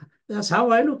 That's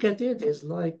how I look at it. It's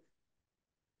like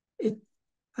it,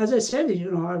 as I said,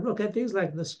 I look at things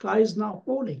like the sky is not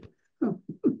falling.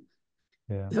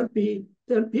 yeah, There'll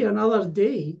be another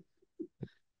day,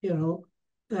 you know.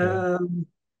 yeah. Um,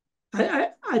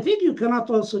 I think you cannot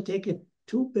also take it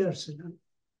too personal.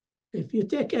 If you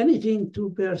take anything too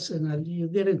personal, you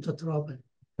get into trouble.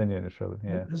 Then you're in trouble.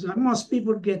 Yeah, Because most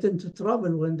people get into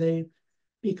trouble when they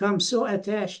become so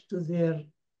attached to their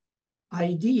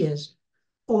ideas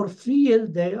or feel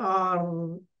they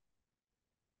are,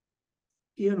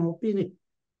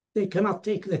 they cannot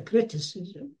take the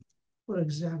criticism, for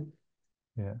example.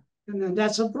 yeah, And then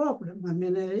that's a problem. I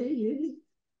mean,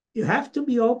 you have to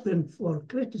be open for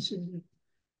criticism.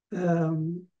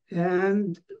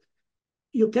 And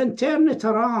you can turn it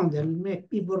around and make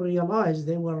people realize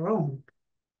they were wrong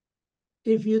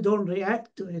if you don't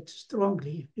react to it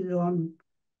strongly, if you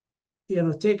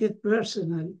don't, take it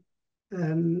personal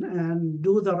and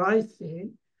do the right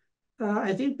thing.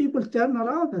 I think people turn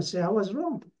around and say, I was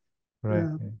wrong. right.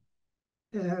 Uh,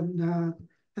 Yeah.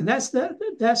 and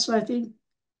that's I think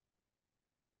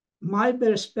my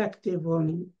perspective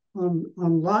on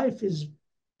life is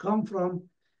come from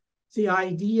the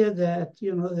idea that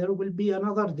there will be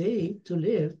another day to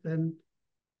live and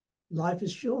life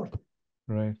is short.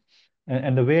 Right.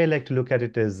 And the way I like to look at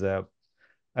it is,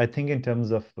 I think in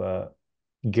terms of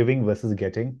giving versus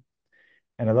getting.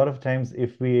 And a lot of times,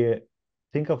 if we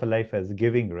think of a life as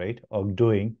giving, right, or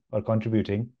doing or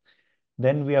contributing,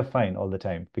 then we are fine all the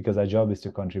time because our job is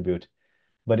to contribute.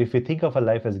 But if we think of a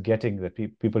life as getting, that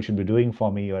people should be doing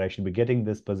for me, or I should be getting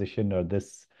this position or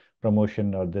this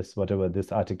promotion or this whatever,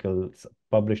 this article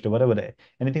published or whatever,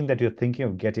 anything that you're thinking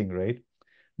of getting, right?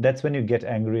 That's when you get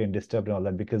angry and disturbed and all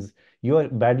that, because you are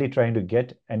badly trying to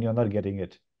get and you're not getting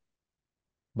it.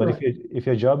 But Right. if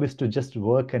your job is to just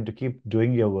work and to keep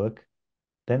doing your work,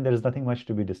 then there is nothing much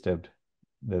to be disturbed.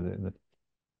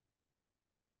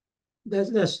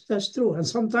 That's true. And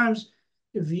sometimes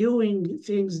viewing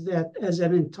things that as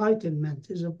an entitlement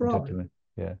is a problem,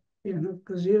 Entitlement. Yeah.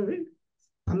 because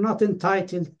I'm not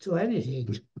entitled to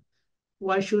anything.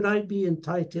 Why should I be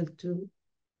entitled to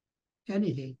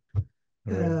anything?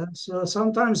 Right. So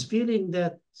sometimes feeling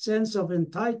that sense of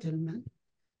entitlement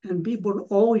and people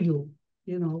owe you,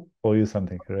 Owe you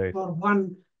something, right? for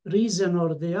one reason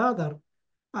or the other,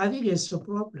 I think it's a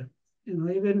problem.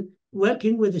 Even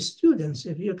working with the students,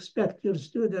 if you expect your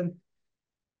student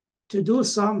to do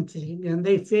something and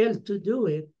they fail to do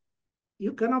it,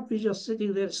 you cannot be just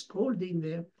sitting there scolding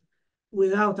them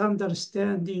without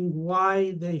understanding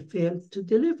why they failed to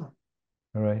deliver.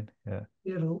 Right. Yeah.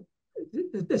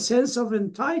 The sense of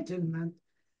entitlement,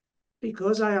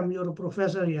 because I am your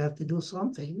professor, you have to do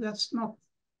something. That's not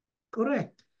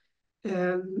correct.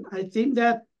 And I think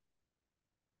that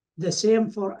the same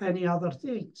for any other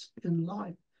things in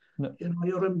life. No.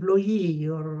 Your employee,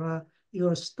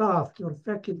 your staff, your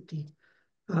faculty,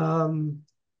 even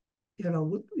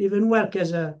work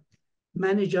as a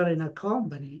manager in a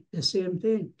company, the same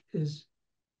thing is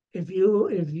if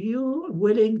you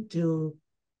willing to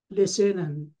listen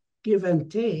and give and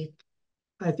take,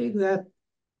 I think that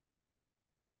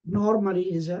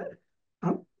normally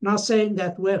I'm not saying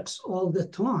that works all the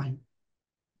time,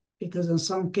 because in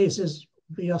some cases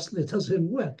obviously it doesn't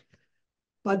work.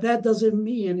 But that doesn't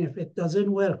mean if it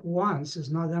doesn't work once, it's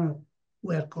not going to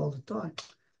work all the time.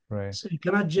 Right. So you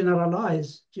cannot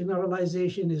generalize.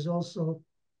 Generalization is also,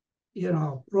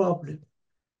 a problem.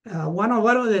 One of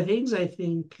the things I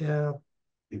think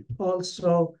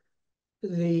also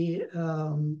the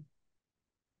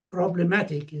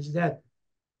problematic is that,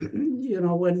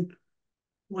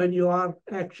 when you are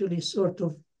actually sort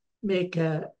of make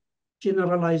a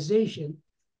generalization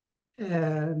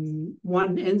and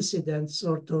one incident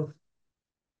sort of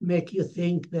make you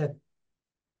think that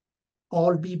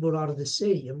all people are the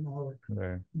same, or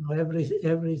Right.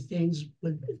 everything's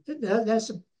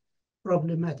that's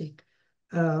problematic.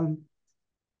 Doing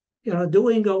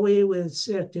away with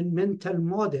certain mental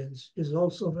models is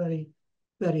also very,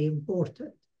 very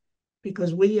important,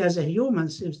 because we as a human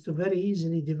seems to very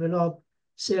easily develop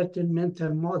certain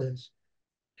mental models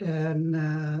and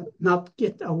not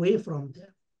get away from them.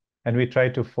 And we try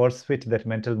to force fit that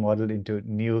mental model into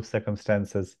new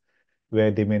circumstances where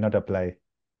they may not apply,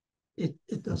 It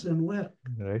doesn't work.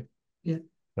 right? Yeah.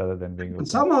 Rather than being And open.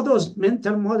 some of those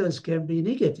mental models can be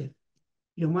negative.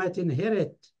 You might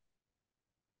inherit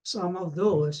some of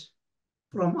those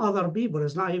from other people.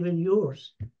 It's not even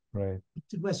yours. Right.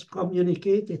 It was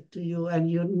communicated to you and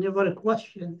you never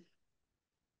question.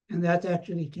 And that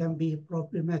actually can be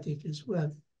problematic as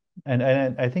well. And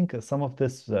I think some of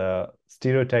this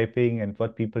stereotyping and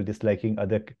what people disliking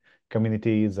other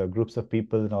communities or groups of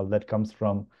people and all that comes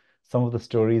from some of the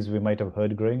stories we might have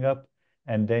heard growing up.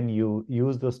 And then you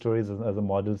use those stories as a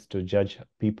models to judge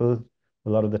people a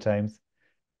lot of the times.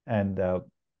 And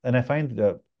I find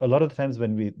a lot of the times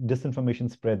when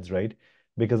disinformation spreads, right?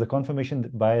 Because the confirmation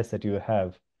bias that you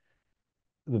have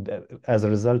as a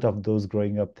result of those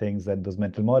growing up things and those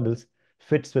mental models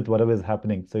fits with whatever is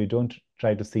happening. So you don't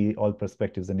try to see all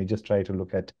perspectives and you just try to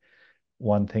look at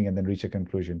one thing and then reach a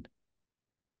conclusion,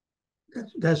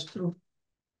 That's true.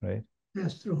 right?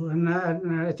 That's true. And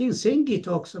I think Singhi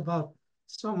talks about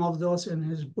some of those in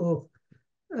his book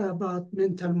about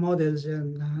mental models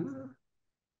and,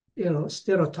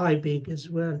 stereotyping as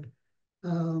well,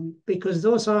 because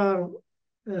those uh,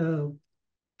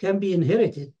 can be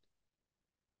inherited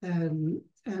and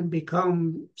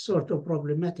become sort of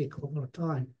problematic over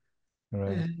time.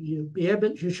 Right. And you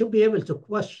should be able to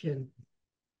question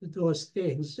those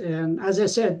things. And as I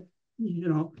said,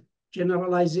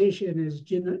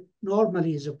 generalization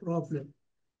normally is a problem.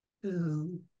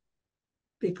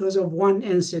 Because of one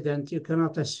incident, you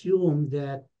cannot assume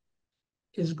that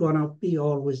is going to be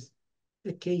always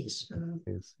the case.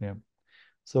 Yes, yeah.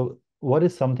 So what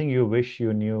is something you wish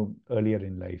you knew earlier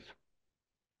in life?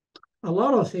 A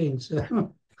lot of things. I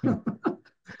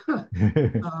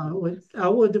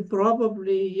would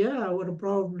probably,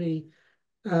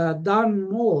 done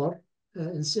more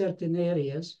in certain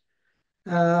areas.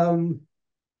 If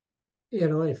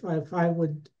I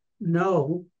would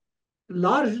know,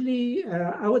 largely,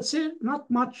 I would say not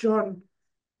much on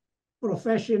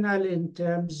professional in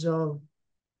terms of,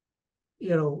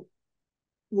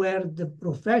 where the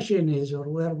profession is or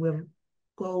where we're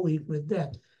going with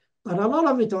that. But a lot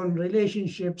of it on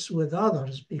relationships with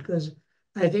others, because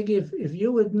I think if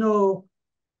you would know,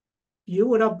 you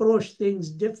would approach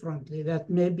things differently that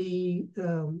maybe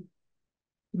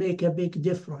make a big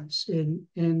difference in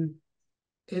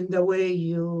the way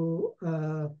you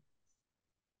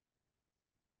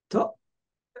talk,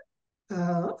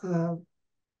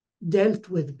 dealt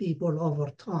with people over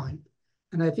time.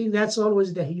 And I think that's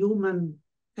always the human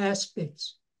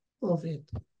aspects of it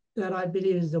that I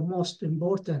believe is the most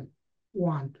important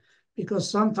one, because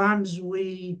sometimes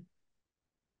we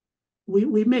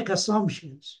make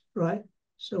assumptions, right?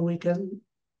 So we can,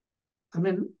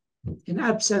 in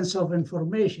absence of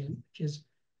information, which is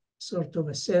sort of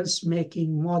a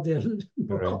sense-making model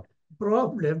Right.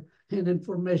 problem in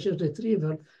information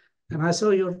retrieval. And I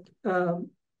saw your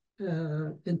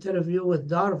interview with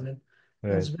Darwin.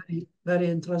 Right. It's very, very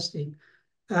interesting.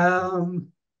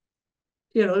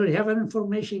 You have an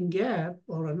information gap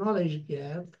or a knowledge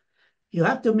gap. You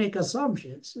have to make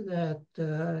assumptions that,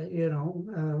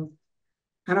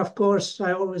 and of course,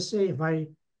 I always say if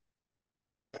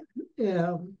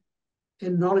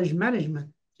in knowledge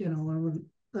management,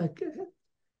 like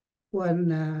when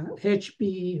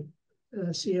HP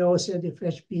CEO said if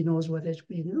HP knows what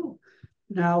HP knew,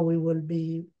 now we will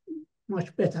be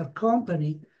much better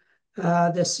company.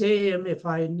 The same if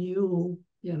I knew,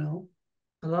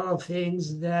 a lot of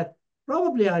things that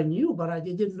probably I knew, but I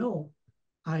didn't know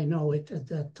I know it at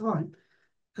that time.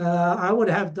 I would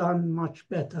have done much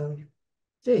better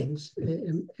things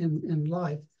in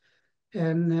life.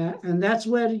 And that's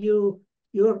where you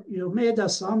made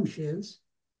assumptions,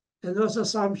 and those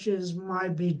assumptions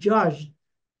might be judged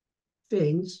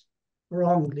things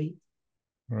wrongly.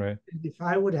 Right. And if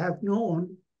I would have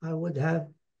known, I would have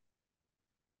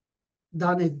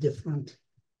done it differently.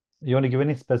 You want to give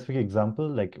any specific example,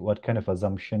 like what kind of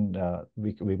assumption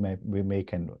we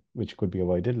make and which could be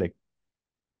avoided, like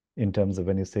in terms of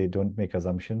when you say don't make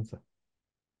assumptions?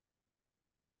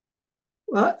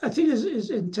 Well, I think it's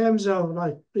in terms of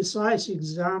like precise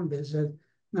examples, and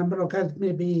number of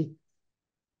maybe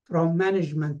from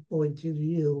management point of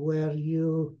view, where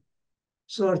you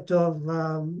sort of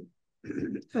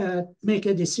make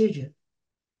a decision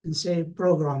and say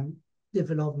program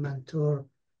development or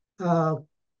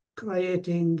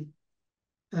creating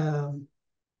a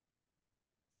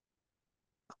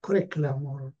curriculum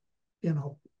or,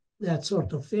 that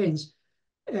sort of things.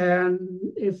 And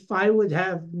if I would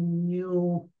have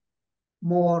knew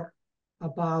more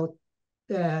about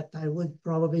that, I would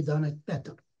probably done it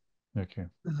better. Okay.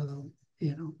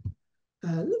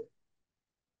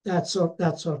 That sort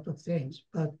of things.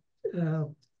 But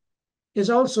it's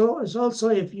also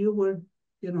if you would,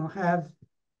 have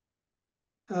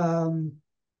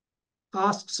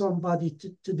ask somebody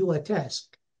to do a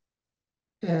task,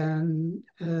 and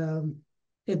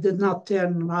it did not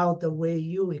turn out the way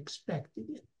you expected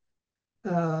it.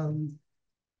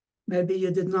 Maybe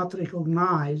you did not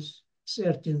recognize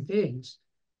certain things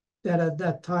that at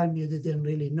that time you didn't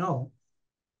really know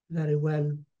very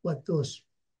well what those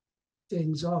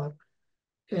things are.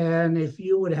 And if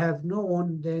you would have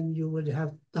known, then you would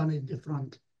have done it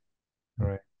differently.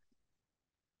 Right.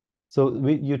 So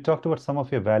you talked about some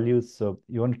of your values. So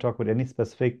you want to talk about any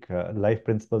specific life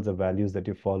principles or values that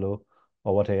you follow,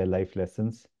 or what are your life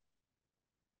lessons?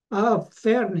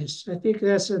 Fairness. I think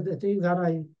that's the thing that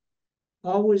I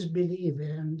always believe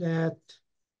in, that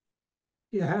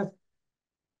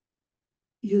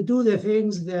you do the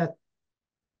things that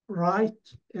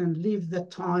right and leave the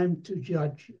time to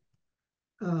judge.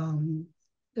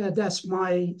 That's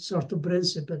my sort of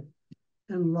principle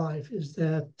in life, is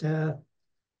that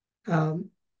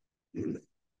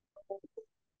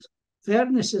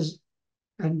fairness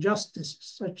and justice is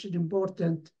such an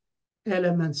important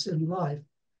elements in life.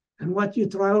 And what you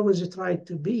always try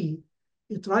to be,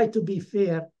 you try to be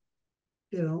fair,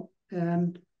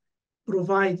 and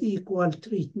provide equal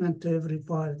treatment to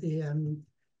everybody, and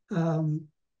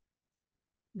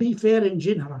be fair in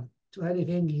general to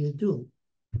anything you do.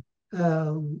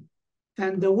 And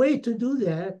the way to do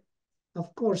that,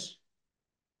 of course,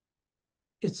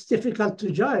 it's difficult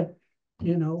to judge,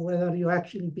 whether you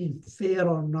actually being fair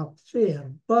or not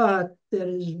fair. But there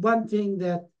is one thing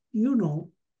that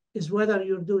is whether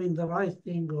you're doing the right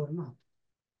thing or not.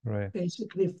 Right.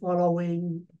 Basically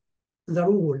following the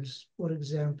rules. For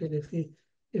example, if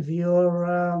you're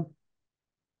a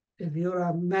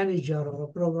manager or a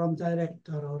program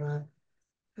director or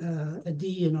a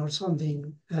dean or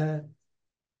something,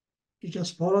 you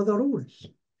just follow the rules.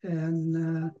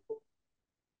 And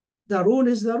the rule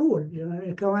is the rule.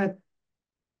 You can't,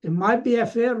 it might be a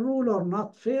fair rule or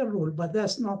not fair rule, but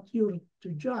that's not you to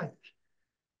judge,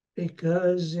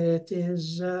 because it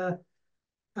is the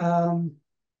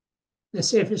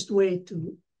safest way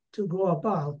to go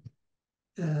about.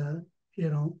 You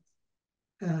know,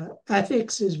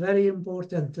 ethics is very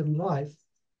important in life,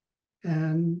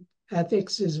 and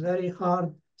ethics is very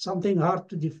hard, something hard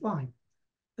to define.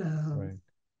 Right.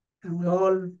 And we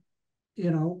all,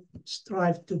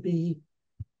 strive to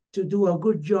do a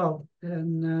good job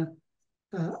and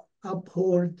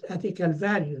uphold ethical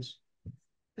values.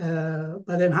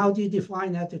 But then how do you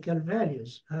define ethical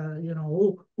values?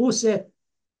 Who set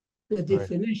the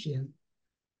definition,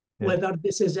 Yeah. whether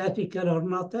this is ethical or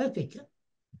not ethical?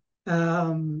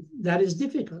 That is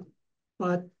difficult,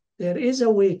 but there is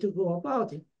a way to go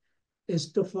about it, is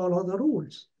to follow the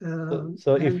rules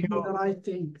So and do the right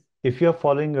thing. if you're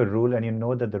following a rule and you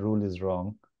know that the rule is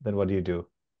wrong, then what do you do?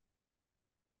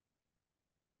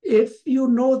 If you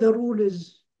know the rule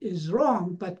is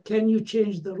wrong, but can you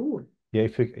change the rule?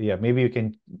 Yeah, maybe you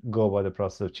can go about the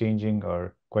process of changing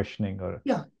or questioning or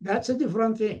Yeah, that's a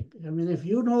different thing. I mean, if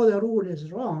you know the rule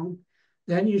is wrong,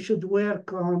 then you should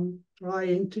work on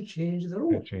trying to change the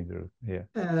rule. change the rule. Yeah.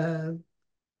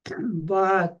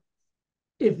 But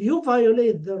if you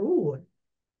violate the rule,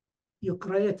 you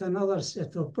create another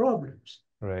set of problems.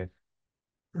 Right.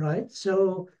 Right?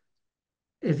 So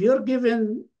if you're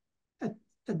given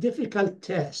a difficult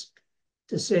task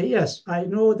to say, yes, I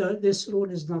know that this rule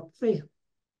is not fair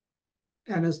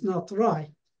and it's not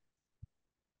right,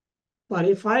 but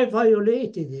if I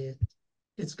violated it,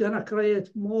 it's going to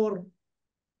create more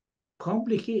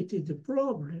complicated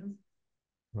problem,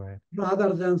 right,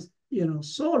 rather than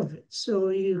solve it. So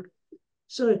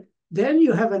then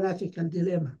you have an ethical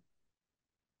dilemma,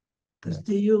 because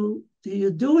do you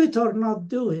do it or not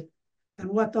do it, and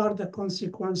what are the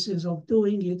consequences of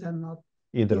doing it and not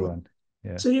either doing one.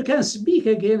 Yeah. So you can speak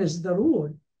against the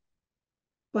rule,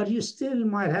 but you still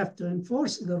might have to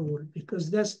enforce the rule, because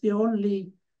that's the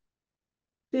only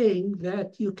thing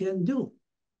that you can do.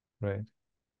 Right.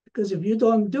 Because if you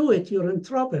don't do it, you're in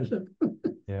trouble.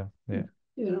 Yeah.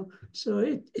 So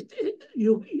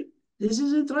this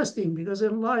is interesting, because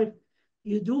in life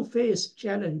you do face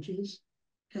challenges,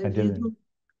 and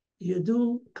you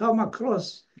do come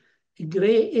across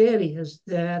gray areas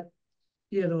that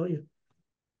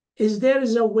there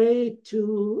is a way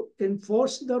to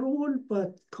enforce the rule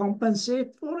but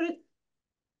compensate for it.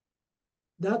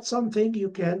 That's something you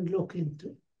can look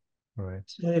into. Right.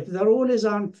 So if the rule is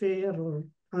unfair or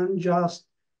unjust,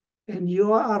 and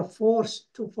you are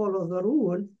forced to follow the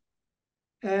rule,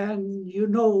 and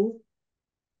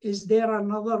is there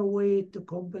another way to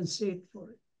compensate for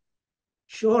it,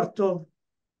 short of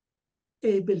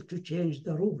able to change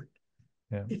the rule?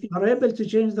 Yeah. If you are able to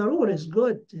change the rule, it's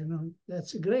good,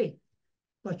 that's great.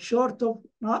 But short of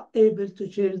not able to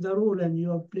change the rule and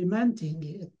you're implementing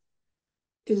it,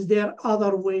 is there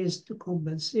other ways to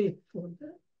compensate for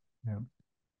that? Yeah.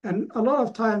 And a lot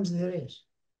of times there is,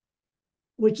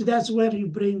 which that's where you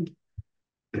bring,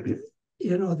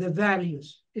 the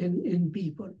values in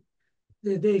people.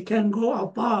 They can go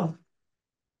above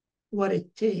what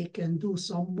it takes and do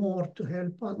some more to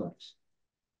help others.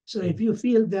 So if you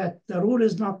feel that the rule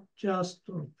is not just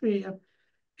or fair,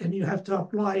 and you have to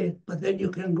apply it, but then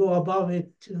you can go above it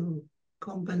to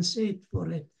compensate for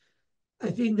it,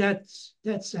 I think that's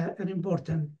an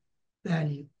important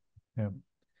value. Yeah.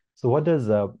 So what does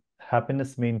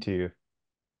happiness mean to you?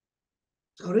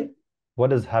 Sorry?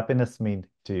 What does happiness mean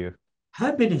to you?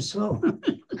 Happiness. Oh,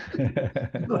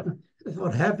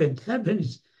 what happened?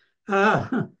 Happiness.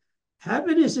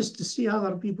 Happiness is to see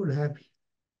other people happy.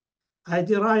 I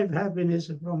derive happiness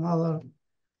from other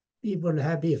people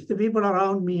happy. If the people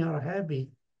around me are happy,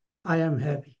 I am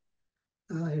happy.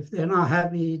 If they're not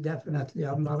happy, definitely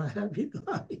I'm not a happy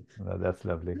guy. That's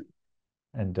lovely.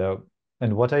 And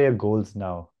what are your goals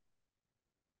now?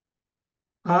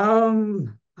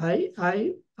 I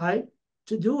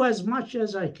to do as much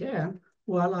as I can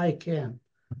while I can,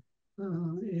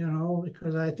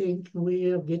 because I think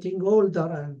we are getting older,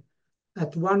 and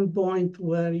at one point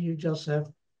where you just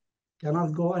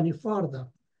cannot go any further.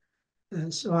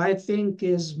 So I think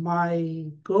my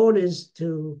goal is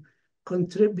to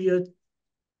contribute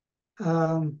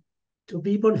to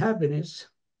people's happiness,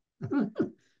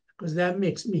 because that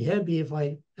makes me happy if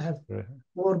I have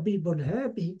more people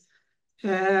happy,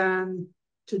 and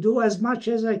to do as much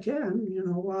as I can,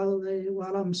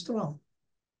 while I'm strong.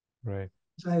 Right.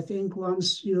 So I think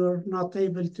once you're not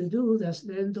able to do, that's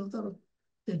the end of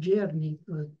the journey.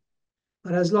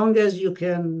 But as long as you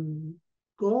can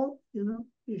go,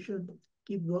 you should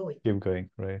keep going. Keep going,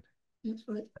 right? That's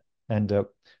right. And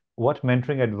what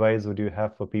mentoring advice would you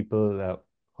have for people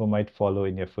who might follow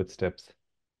in your footsteps?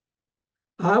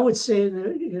 I would say,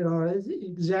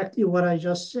 exactly what I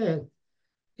just said,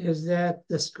 is that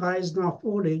the sky is not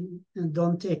falling and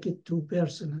don't take it too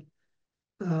personal.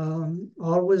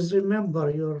 Always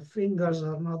remember your fingers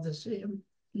are not the same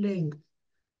length,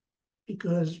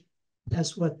 because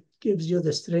that's what gives you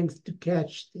the strength to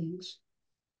catch things.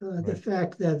 The Right,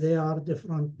 fact that they are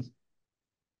different,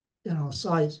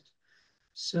 sizes.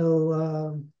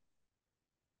 So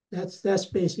that's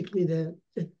basically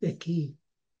the key.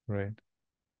 right.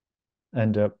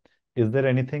 And is there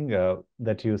anything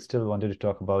that you still wanted to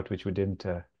talk about which we didn't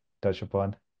touch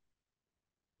upon?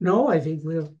 No, I think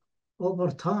we're over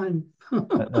time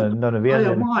No, no, we by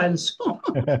are a in. mile. So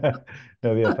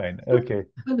No, we are fine. Okay.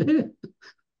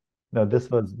 No,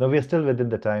 no, we are still within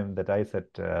the time that I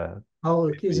set how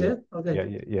for is you. it? Okay. Yeah,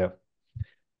 yeah, yeah.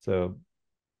 So,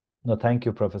 no, thank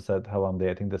you, Professor Hawamdeh.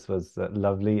 I think this was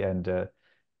lovely, and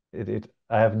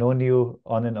I have known you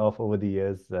on and off over the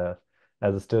years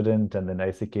as a student, and then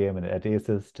ICKM and at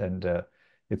ASIST, and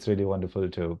it's really wonderful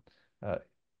to uh,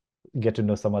 get to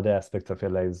know some other aspects of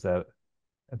your lives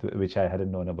which I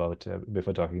hadn't known about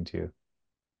before talking to you.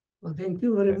 Well, thank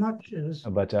you very Uh, much.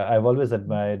 But I've always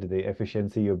admired the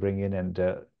efficiency you bring in, and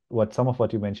some of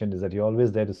what you mentioned is that you're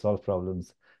always there to solve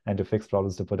problems and to fix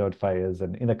problems, to put out fires,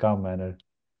 and in a calm manner.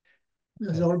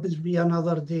 There's Uh, always be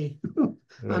another day,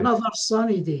 right, another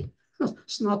sunny day.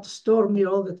 It's not stormy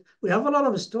all the. We have a lot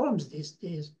of storms these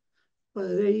days, but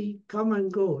they come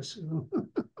and go. So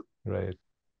right.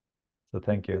 So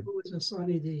thank there's you. always a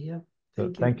sunny day. Yeah. So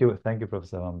Thank you. thank you,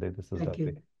 Professor Hamde. This was Thank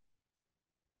lovely. you.